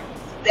 but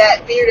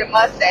that beard and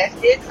mustache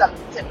did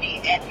something to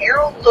me, and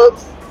Harold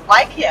looks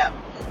like him.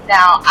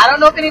 Now, I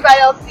don't know if anybody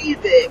else sees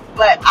it,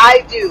 but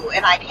I do,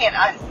 and I can't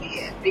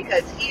unsee it,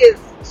 because he is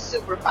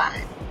super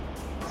fine.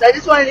 So I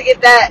just wanted to get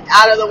that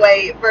out of the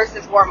way first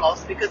and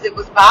foremost, because it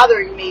was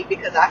bothering me,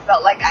 because I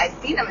felt like I'd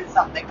seen him in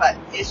something, but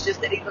it's just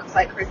that he looks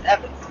like Chris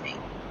Evans to me.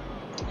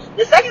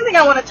 The second thing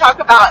I want to talk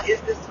about is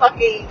this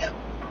fucking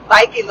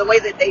Viking, the way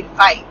that they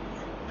fight.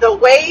 The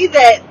way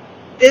that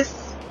this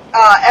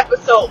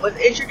episode was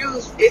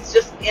introduced, it's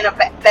just in a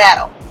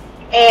battle,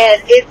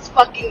 and it's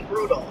fucking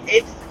brutal.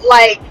 It's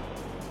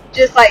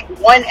just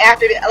one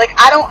after the,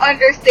 I don't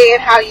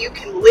understand how you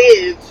can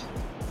live.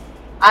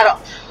 I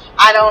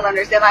don't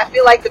understand. I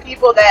feel like the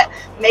people that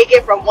make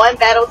it from one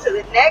battle to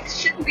the next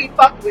shouldn't be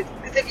fucked with,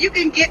 because if you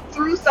can get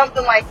through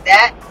something like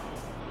that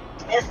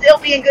and still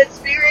be in good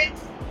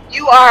spirits,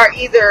 you are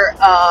either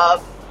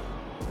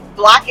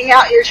blocking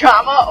out your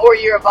trauma or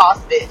you're a boss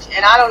bitch,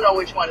 and I don't know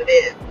which one it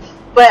is.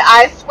 But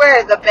I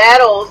swear, the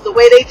battles, the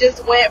way they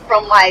just went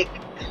from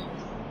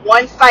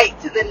one fight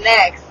to the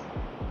next,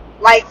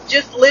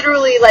 just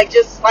literally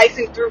just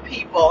slicing through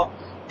people,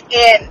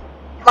 and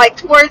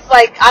towards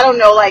I don't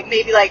know,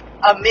 maybe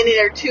a minute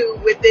or two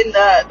within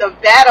the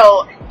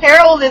battle,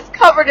 Harold is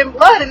covered in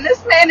blood, and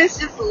this man is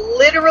just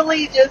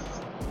literally just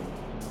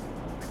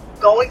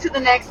going to the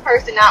next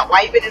person, not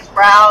wiping his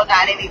brow,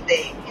 not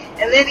anything.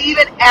 And then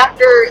even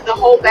after the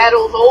whole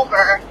battle's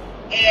over,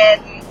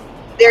 and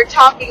they're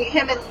talking,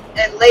 him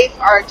and Leif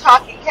are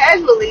talking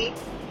casually,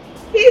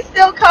 he's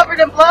still covered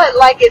in blood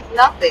like it's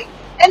nothing.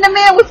 And the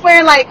man was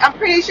wearing I'm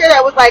pretty sure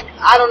that was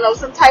I don't know,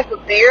 some type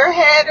of bear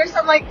head or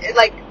something,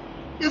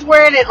 he was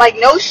wearing it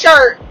no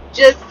shirt,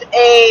 just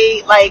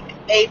a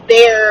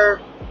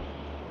bear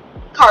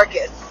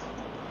carcass.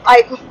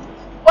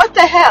 What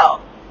the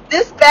hell?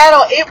 This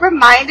battle, it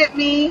reminded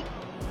me,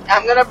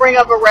 I'm going to bring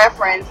up a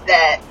reference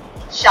that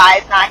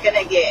Shy's not going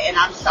to get, and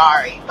I'm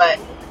sorry, but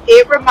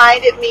it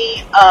reminded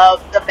me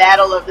of the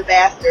Battle of the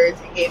Bastards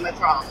in Game of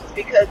Thrones,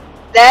 because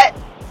that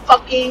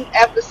fucking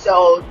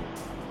episode,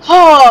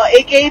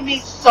 it gave me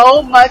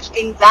so much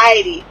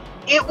anxiety.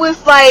 It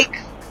was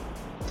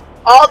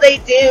all they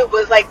did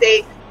was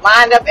they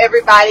lined up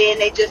everybody and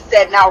they just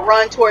said, now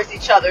run towards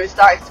each other and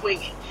start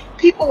swinging.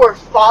 People were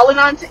falling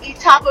onto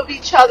top of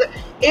each other.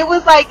 It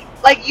was like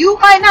you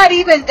might not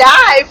even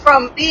die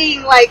from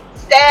being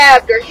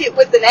stabbed or hit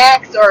with an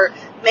axe or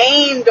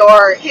maimed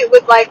or hit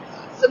with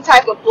some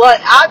type of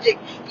blunt object.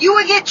 You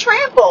would get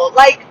trampled.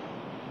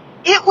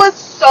 It was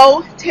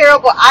so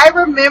terrible. I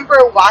remember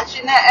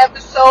watching that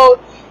episode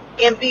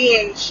and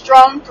being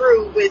strung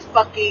through with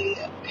fucking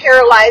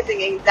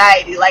paralyzing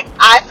anxiety.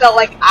 I felt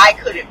like I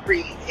couldn't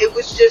breathe. It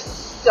was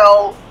just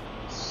so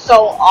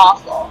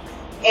awful.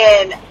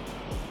 And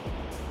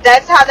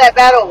that's how that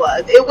battle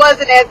was. It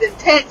wasn't as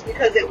intense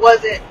because it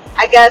wasn't,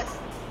 I guess,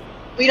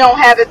 we don't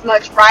have as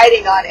much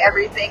writing on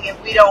everything,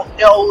 and we don't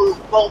know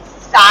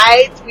both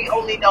sides. We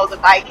only know the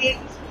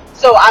Vikings.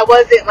 So I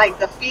wasn't like,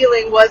 the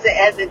feeling wasn't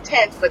as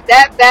intense. But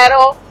that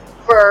battle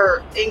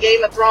in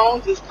Game of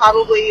Thrones was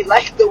probably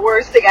like the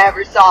worst thing I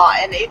ever saw.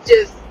 And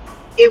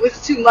it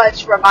was too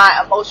much for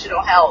my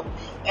emotional health.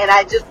 And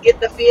I just get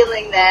the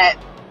feeling that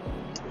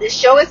this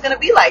show is going to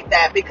be like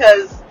that,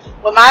 because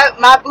when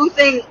my boo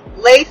thing,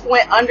 Leif,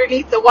 went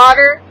underneath the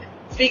water.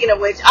 Speaking of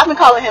which, I've been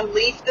calling him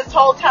Leaf this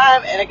whole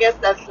time, and I guess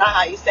that's not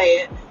how you say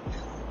it.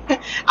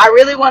 I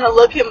really want to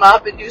look him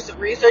up and do some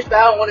research, but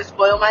I don't want to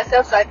spoil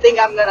myself, so I think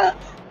I'm going to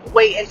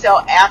wait until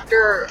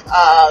after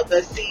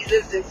the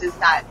season, since it's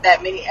not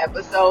that many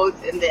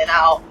episodes, and then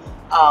I'll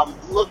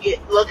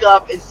look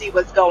up and see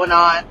what's going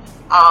on.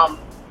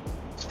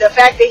 The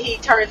fact that he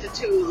turns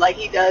into, like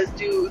he does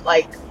do,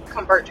 like,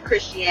 convert to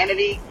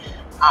Christianity,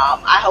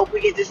 I hope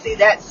we get to see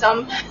that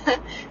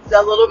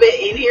a little bit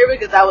in here,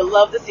 because I would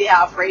love to see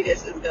how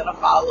Freydis is going to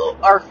follow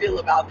or feel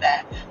about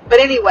that. But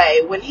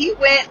anyway, when he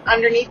went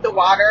underneath the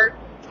water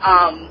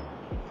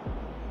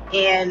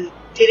and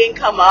didn't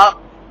come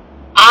up,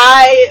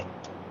 I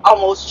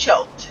almost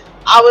choked.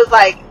 I was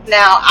like,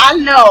 now I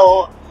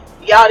know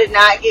y'all did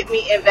not get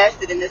me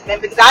invested in this man,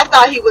 because I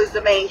thought he was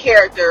the main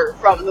character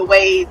from the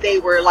way they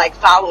were like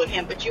following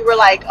him, but you were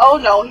like, oh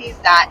no,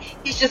 he's not,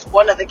 he's just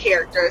one of the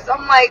characters.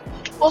 I'm like,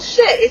 well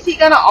shit, is he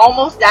gonna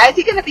almost die? Is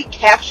he gonna be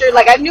captured?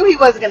 Like, I knew he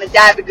wasn't gonna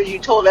die because you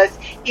told us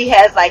he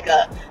has like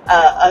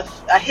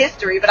a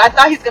history, but I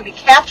thought he was gonna be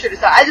captured or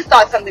something. I just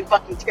thought something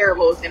fucking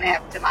terrible was gonna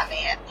happen to my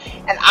man,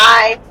 and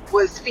I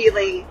was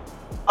feeling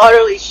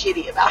utterly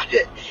shitty about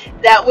it.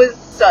 That was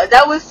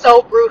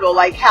so brutal.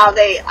 Like how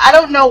I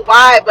don't know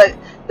why, but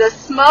the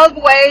smug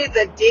way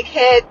the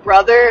dickhead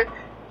brother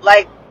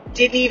like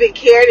didn't even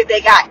care that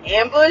they got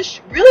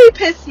ambushed really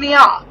pissed me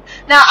off.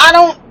 Now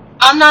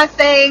I'm not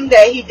saying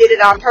that he did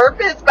it on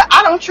purpose, but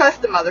I don't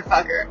trust the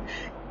motherfucker.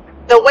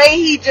 The way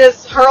he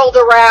just hurled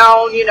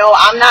around,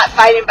 I'm not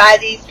fighting by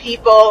these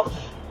people,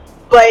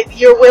 but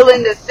you're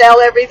willing to sell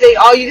everything.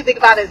 All you can think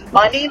about is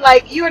money.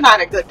 Like, you're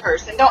not a good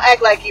person. Don't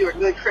act like you're a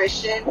good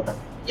Christian.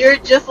 You're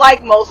just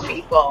like most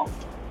people.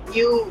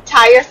 You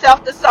tie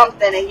yourself to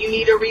something and you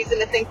need a reason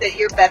to think that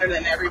you're better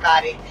than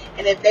everybody.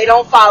 And if they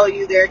don't follow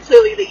you, they're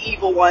clearly the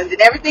evil ones.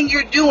 And everything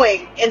you're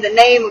doing in the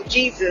name of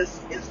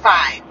Jesus is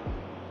fine,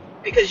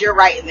 because you're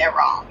right and they're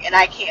wrong. And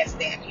I can't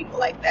stand people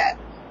like that.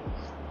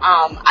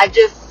 I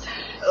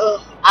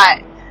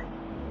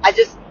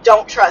just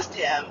don't trust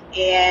him.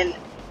 And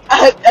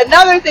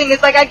another thing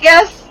is, like, I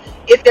guess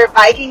if they're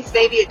Vikings,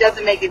 maybe it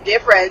doesn't make a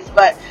difference,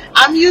 but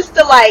I'm used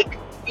to, like,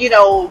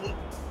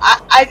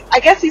 I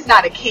guess he's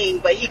not a king,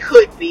 but he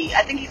could be.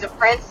 I think he's a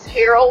prince,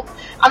 Harold.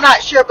 I'm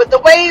not sure, but the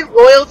way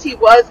royalty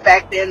was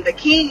back then, the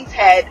kings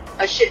had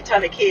a shit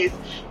ton of kids,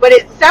 but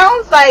it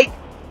sounds like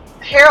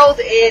Harold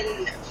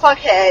and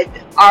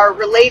Fuckhead are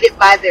related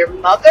by their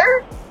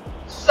mother,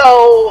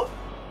 so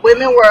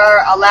women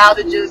were allowed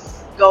to just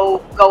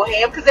go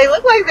ham, because they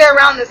look like they're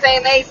around the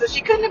same age, so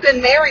she couldn't have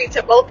been married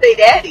to both their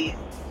daddies.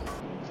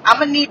 I'm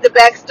gonna need the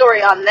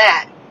backstory on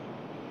that.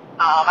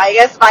 I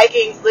guess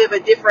Vikings live a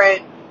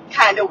different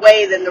kind of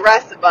way than the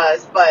rest of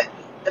us, but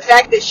the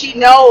fact that she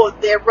knows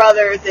they're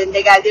brothers and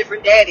they got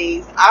different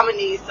daddies, I'm gonna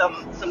need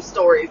some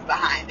stories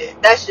behind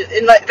it. That's just,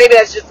 and maybe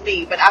that's just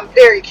me, but I'm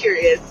very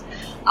curious,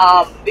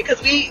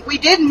 because we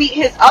did meet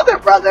his other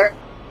brother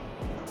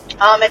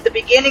at the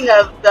beginning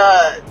of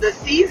the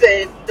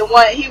season, the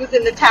one, he was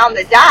in the town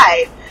that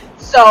died.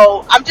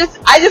 So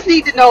I just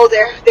need to know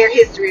their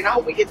history, and I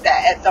hope we get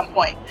that at some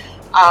point.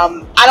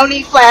 I don't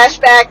need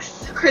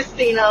flashbacks,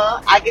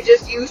 Christina. I could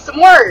just use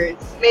some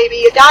words,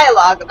 maybe a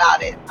dialogue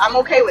about it. I'm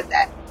okay with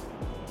that.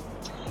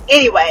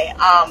 Anyway,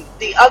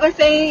 the other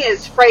thing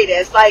is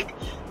Freydis. Like,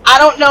 I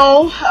don't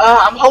know.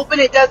 I'm hoping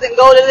it doesn't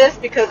go to this,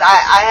 because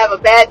I have a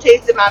bad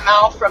taste in my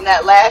mouth from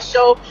that last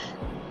show.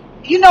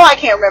 I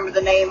can't remember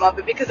the name of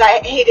it because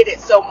I hated it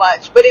so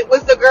much. But it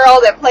was the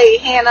girl that played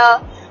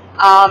Hannah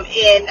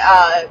in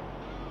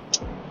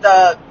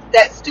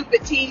that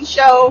stupid teen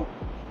show.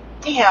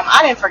 Damn,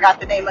 I didn't forgot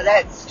the name of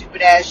that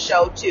stupid ass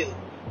show too.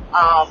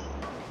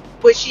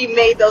 Where she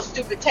made those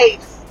stupid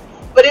tapes.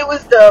 But it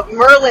was the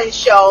Merlin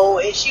show,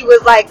 and she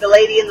was like the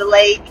lady in the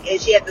lake, and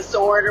she had the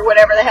sword or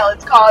whatever the hell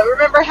it's called.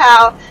 Remember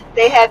how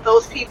they had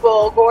those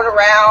people going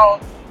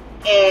around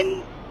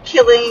and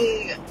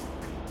killing,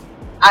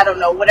 I don't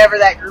know, whatever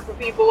that group of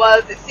people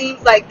was? It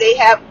seems like they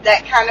have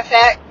that kind of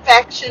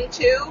faction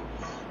too.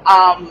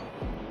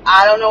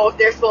 I don't know if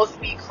they're supposed to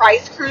be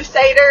Christ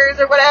Crusaders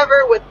or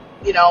whatever, with,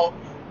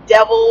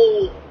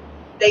 devil,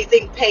 they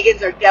think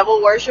pagans are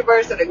devil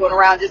worshippers, so they're going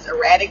around just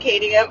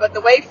eradicating them. But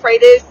the way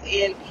Freydis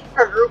and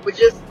her group were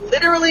just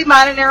literally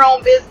minding their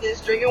own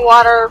business, drinking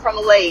water from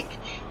a lake,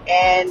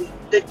 and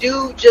the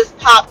dude just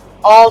popped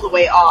all the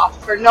way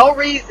off for no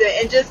reason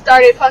and just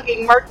started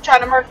fucking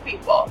trying to murk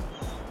people.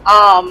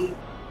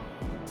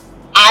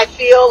 I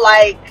feel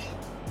like,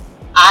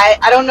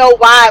 I don't know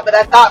why, but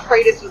I thought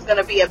Freydis was going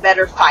to be a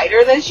better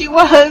fighter than she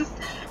was.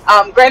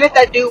 Granted,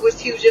 that dude was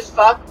huge as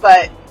fuck,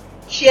 but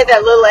she had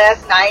that little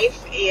ass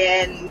knife,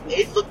 and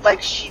it looked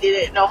like she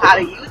didn't know how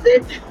to use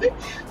it.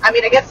 I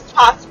mean, I guess it's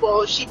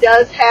possible. She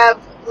does have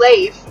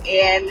Leif,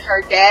 and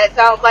her dad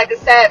sounds like a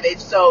savage,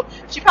 so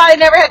she probably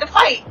never had to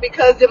fight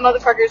because the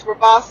motherfuckers were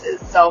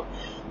bosses. So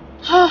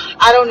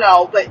I don't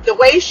know, but the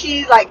way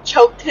she like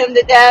choked him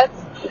to death,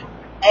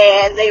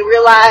 and they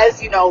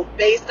realized, you know,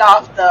 based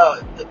off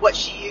the what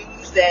she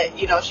used, that,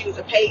 you know, she was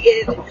a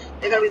pagan,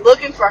 they're gonna be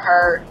looking for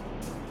her.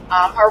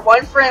 Her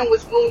one friend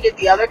was wounded,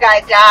 the other guy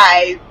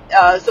died,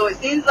 so it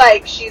seems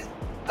like she's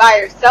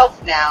by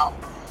herself now.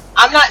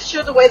 I'm not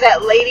sure the way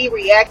that lady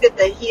reacted,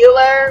 the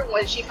healer,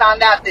 when she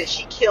found out that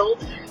she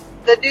killed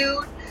the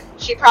dude.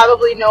 She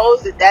probably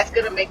knows that that's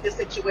going to make the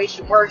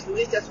situation worse. At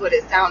least that's what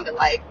it sounded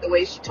like, the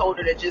way she told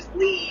her to just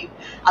leave.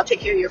 I'll take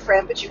care of your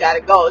friend, but you got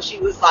to go. She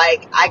was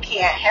like, I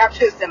can't have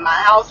this in my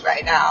house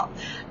right now.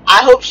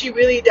 I hope she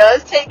really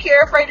does take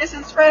care of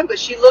Freitas' friend, but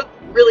she looked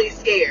really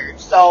scared.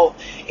 So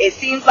it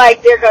seems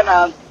like they're going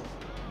to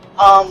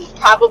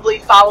probably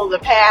follow the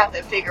path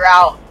and figure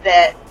out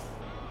that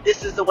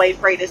this is the way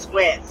Freitas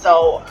went.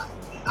 So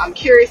I'm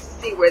curious to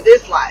see where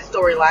this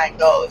storyline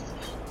goes.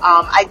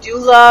 I do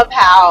love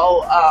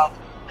how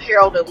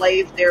Harold and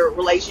Leif, their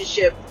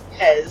relationship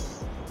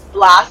has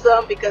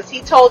blossomed, because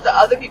he told the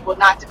other people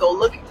not to go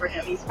looking for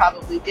him. He's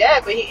probably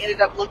dead, but he ended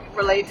up looking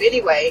for Leif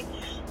anyway.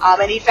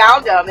 And he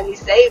found him and he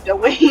saved him.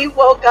 When he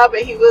woke up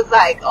and he was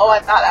like, oh, I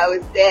thought I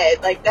was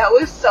dead. Like, that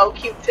was so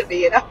cute to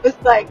me. And I was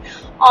like,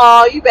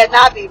 oh, you better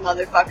not be,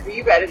 motherfucker.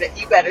 You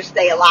better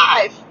stay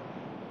alive,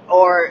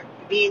 or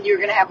me and you're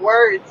going to have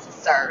words,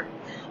 sir.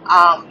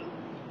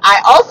 I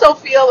also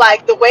feel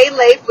like the way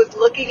Leif was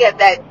looking at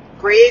that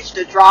bridge,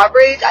 the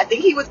drawbridge, I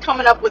think he was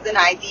coming up with an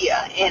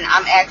idea. And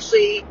I'm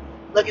actually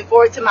looking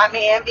forward to my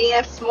man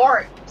being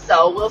smart.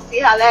 So we'll see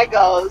how that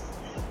goes.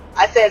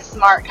 I said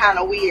smart kind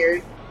of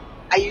weird.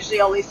 I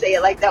usually only say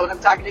it like that when I'm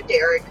talking to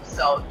Derek,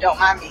 so don't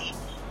mind me.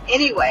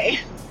 Anyway,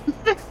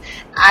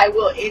 I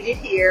will end it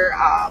here.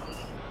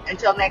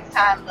 Until next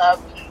time,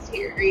 love, peace,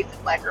 here, grace,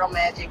 and Black Girl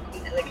Magic,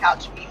 Queen of the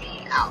Couch,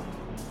 Mimi, out.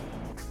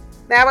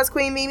 That was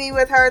Queen Mimi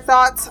with her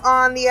thoughts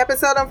on the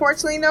episode.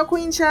 Unfortunately, no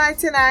Queen Shy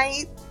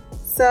tonight.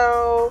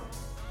 So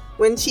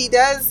when she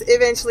does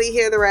eventually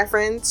hear the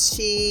reference,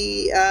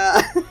 she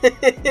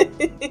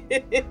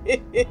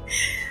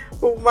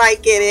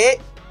might get it.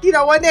 You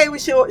know, one day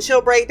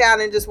she'll break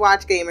down and just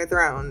watch Game of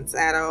Thrones.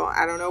 I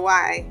don't know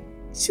why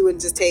she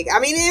wouldn't just take. I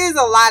mean, it is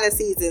a lot of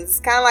seasons. It's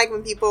kind of like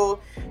when people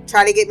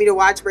try to get me to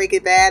watch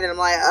Breaking Bad, and I'm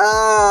like,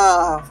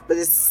 oh, but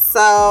it's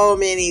so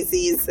many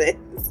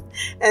seasons,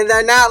 and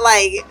they're not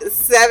like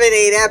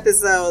 7-8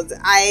 episodes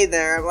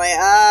either. I'm like,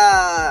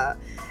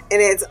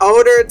 and it's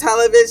older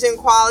television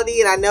quality,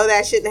 and I know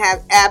that shouldn't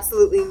have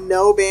absolutely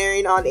no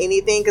bearing on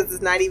anything because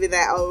it's not even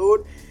that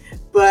old.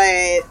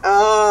 But,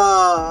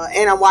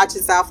 and I'm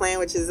watching Southland,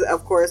 which is,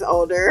 of course,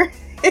 older.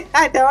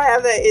 I don't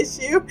have that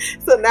issue.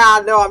 So now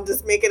I know I'm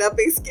just making up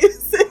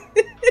excuses.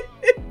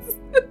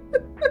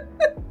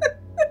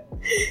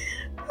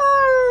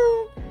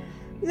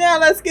 Now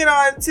let's get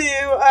on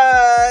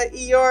to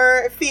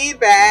your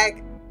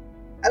feedback.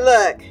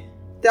 Look,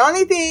 the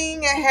only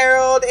thing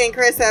Harold and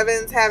Chris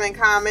Evans have in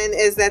common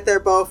is that they're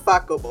both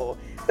fuckable.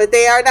 But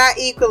they are not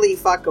equally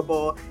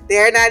fuckable. They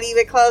are not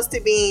even close to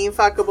being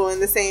fuckable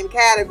in the same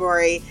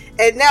category.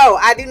 And no,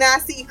 I do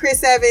not see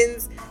Chris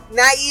Evans,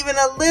 not even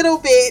a little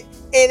bit,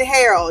 in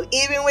Harold.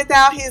 Even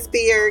without his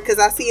beard, because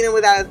I've seen him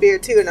without his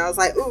beard too. And I was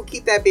like, ooh,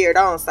 keep that beard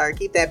on, sir.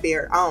 Keep that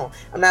beard on.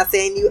 I'm not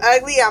saying you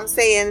ugly. I'm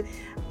saying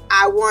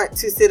I want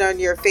to sit on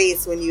your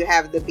face when you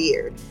have the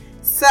beard.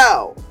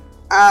 So,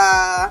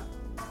 I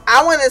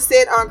want to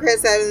sit on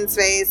Chris Evans'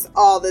 face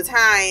all the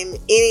time,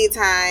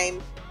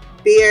 anytime.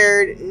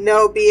 Beard,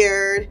 no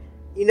beard.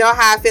 You know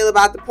how I feel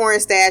about the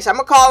porn stash. I'm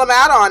gonna call him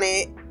out on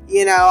it.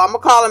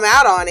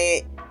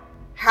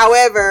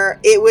 However,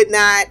 it would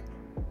not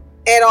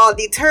at all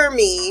deter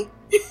me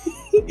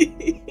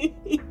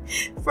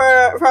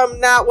from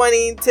not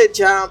wanting to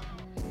jump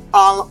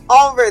all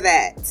over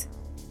that.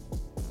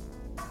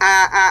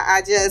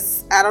 I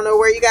don't know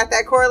where you got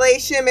that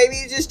correlation. Maybe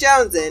you just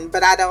jonesing,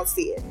 but I don't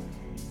see it.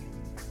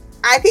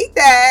 I think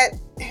that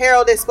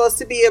Harold is supposed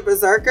to be a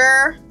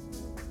berserker.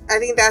 I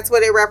think that's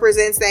what it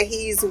represents, that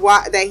he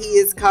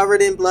is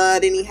covered in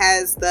blood, and he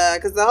has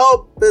because the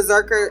whole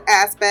berserker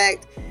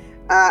aspect,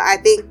 I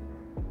think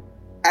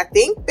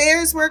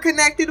bears were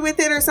connected with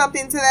it or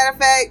something to that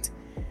effect.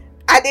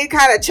 I did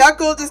kind of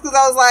chuckle just because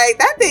I was like,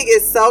 that thing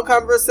is so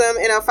cumbersome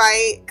in a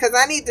fight, because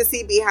I need to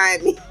see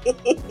behind me.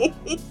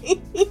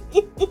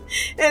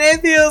 And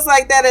it feels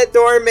like that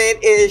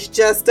adornment is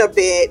just a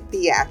bit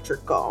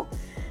theatrical.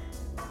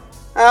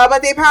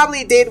 But they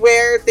probably did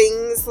wear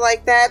things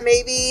like that,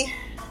 maybe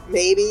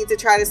to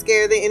try to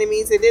scare the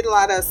enemies. They did a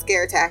lot of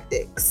scare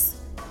tactics.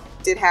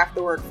 Did half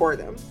the work for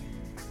them.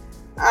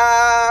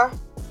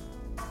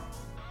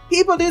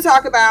 People do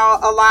talk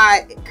about a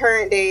lot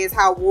current days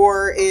how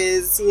war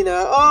is,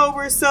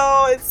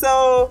 it's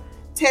so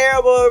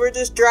terrible. We're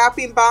just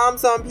dropping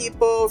bombs on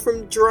people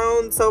from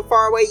drones so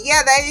far away.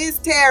 Yeah, that is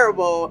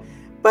terrible.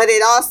 But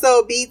it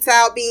also beats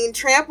out being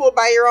trampled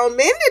by your own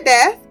men to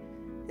death.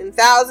 And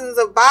thousands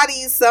of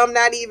bodies, some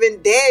not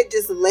even dead,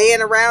 just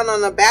laying around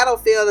on the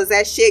battlefield as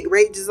that shit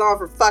rages on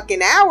for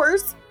fucking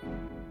hours.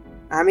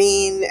 I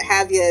mean,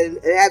 have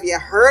you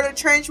heard of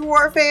trench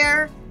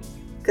warfare?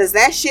 Because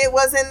that shit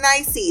wasn't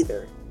nice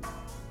either.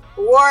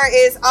 War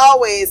is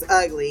always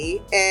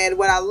ugly, and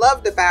what I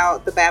loved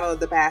about the Battle of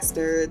the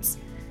Bastards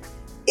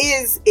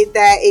is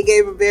that it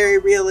gave a very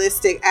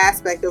realistic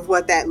aspect of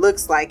what that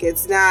looks like.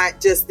 It's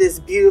not just this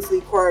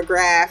beautifully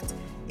choreographed.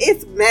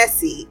 It's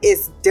messy,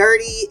 it's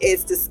dirty,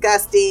 it's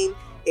disgusting,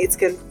 it's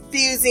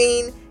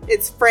confusing,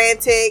 it's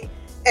frantic,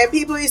 and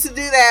people used to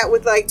do that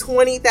with like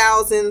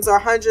 20,000s or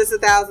hundreds of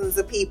thousands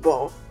of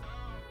people.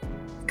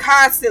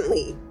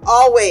 Constantly,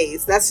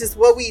 always. That's just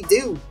what we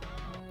do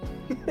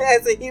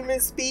as a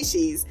human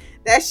species.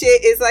 That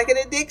shit is like an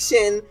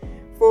addiction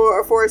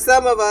for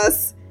some of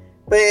us.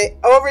 But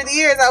over the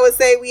years, I would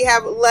say we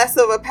have less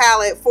of a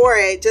palate for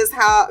it, just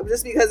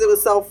because it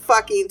was so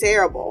fucking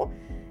terrible.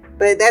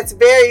 But that's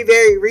very,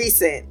 very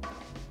recent.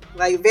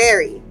 Like,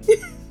 very.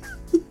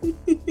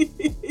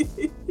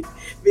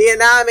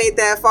 Vietnam ain't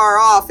that far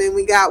off, and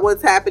we got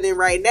what's happening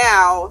right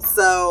now.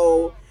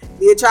 So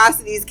the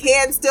atrocities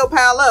can still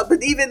pile up.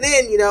 But even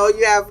then, you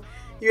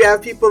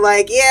have people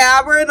like,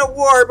 yeah, we're in a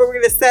war, but we're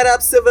going to set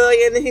up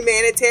civilian and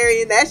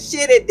humanitarian. That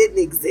shit, it didn't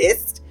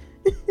exist.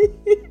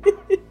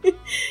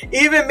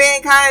 Even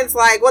mankind's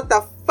like, what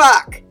the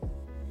fuck?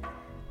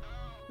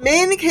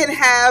 Men can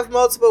have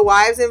multiple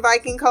wives in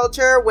Viking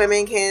culture.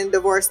 Women can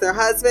divorce their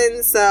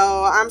husbands.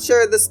 So I'm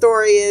sure the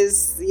story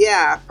is,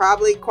 yeah,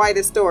 probably quite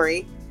a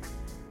story.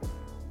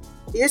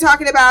 You're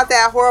talking about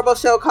that horrible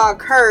show called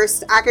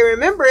Cursed. I can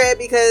remember it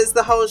because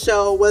the whole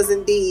show was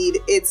indeed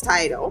its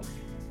title.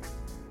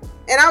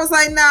 And I was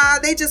like, nah,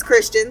 they just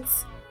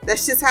Christians.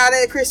 That's just how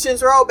the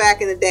Christians roll back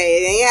in the day.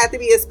 It ain't have to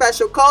be a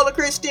special cult of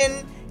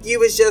Christian. You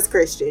was just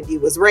Christian. You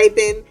was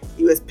raping.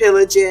 You was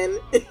pillaging.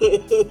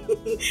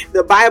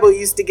 The Bible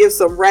used to give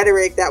some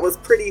rhetoric that was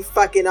pretty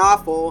fucking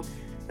awful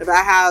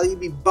about how you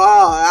be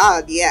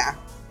bald. Yeah,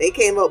 they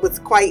came up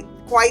with quite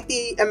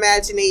the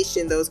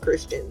imagination, those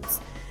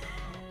Christians.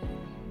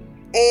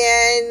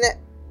 And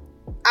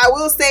I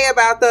will say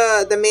about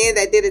the man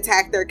that did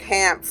attack their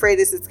camp,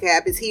 Freydis'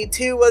 camp, is he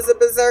too was a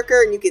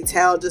berserker, and you can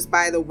tell just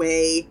by the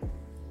way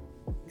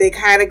they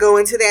kind of go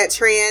into that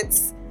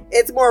trance.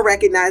 It's more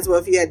recognizable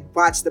if you had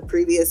watched the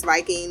previous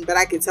Viking, but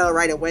I could tell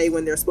right away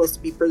when they're supposed to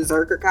be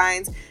berserker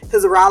kinds,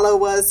 because Rollo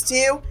was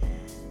too.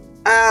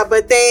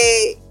 But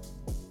they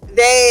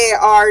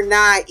are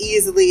not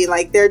easily,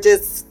 like, they're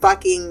just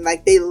fucking,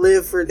 like, they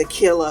live for the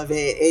kill of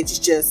it. It's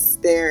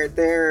just,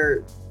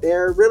 they're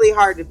really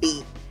hard to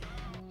beat.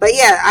 But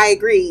yeah, I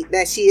agree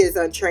that she is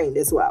untrained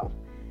as well.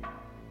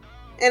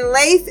 And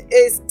Leif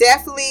is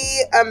definitely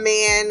a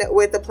man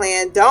with a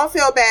plan. Don't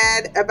feel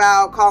bad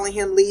about calling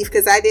him Leif,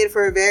 because I did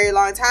for a very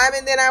long time.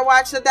 And then I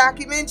watched a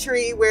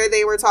documentary where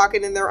they were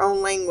talking in their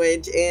own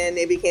language and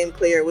it became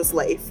clear it was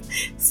Leif.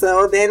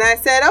 So then I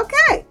said,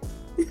 okay,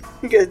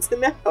 good to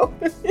know.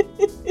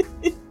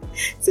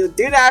 So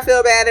do not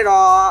feel bad at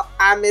all.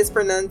 I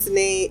mispronounce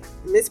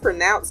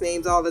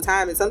names all the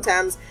time. And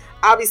sometimes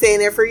I'll be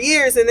saying it for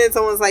years and then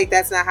someone's like,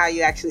 that's not how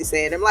you actually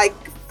say it. I'm like,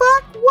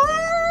 fuck,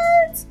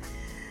 what?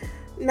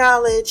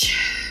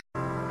 Knowledge.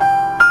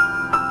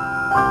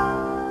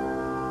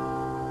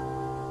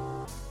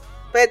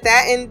 But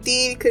that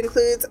indeed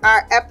concludes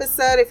our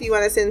episode. If you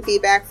want to send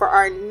feedback for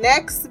our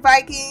next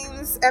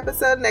Vikings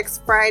episode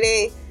next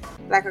Friday,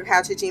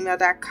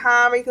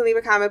 blackoutcouch@gmail.com, or you can leave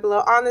a comment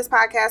below on this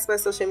podcast. My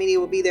social media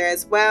will be there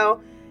as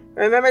well.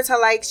 Remember to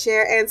like,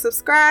 share, and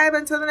subscribe.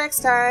 Until the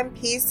next time,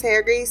 peace,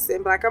 hair grease,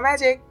 and Black Girl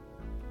Magic.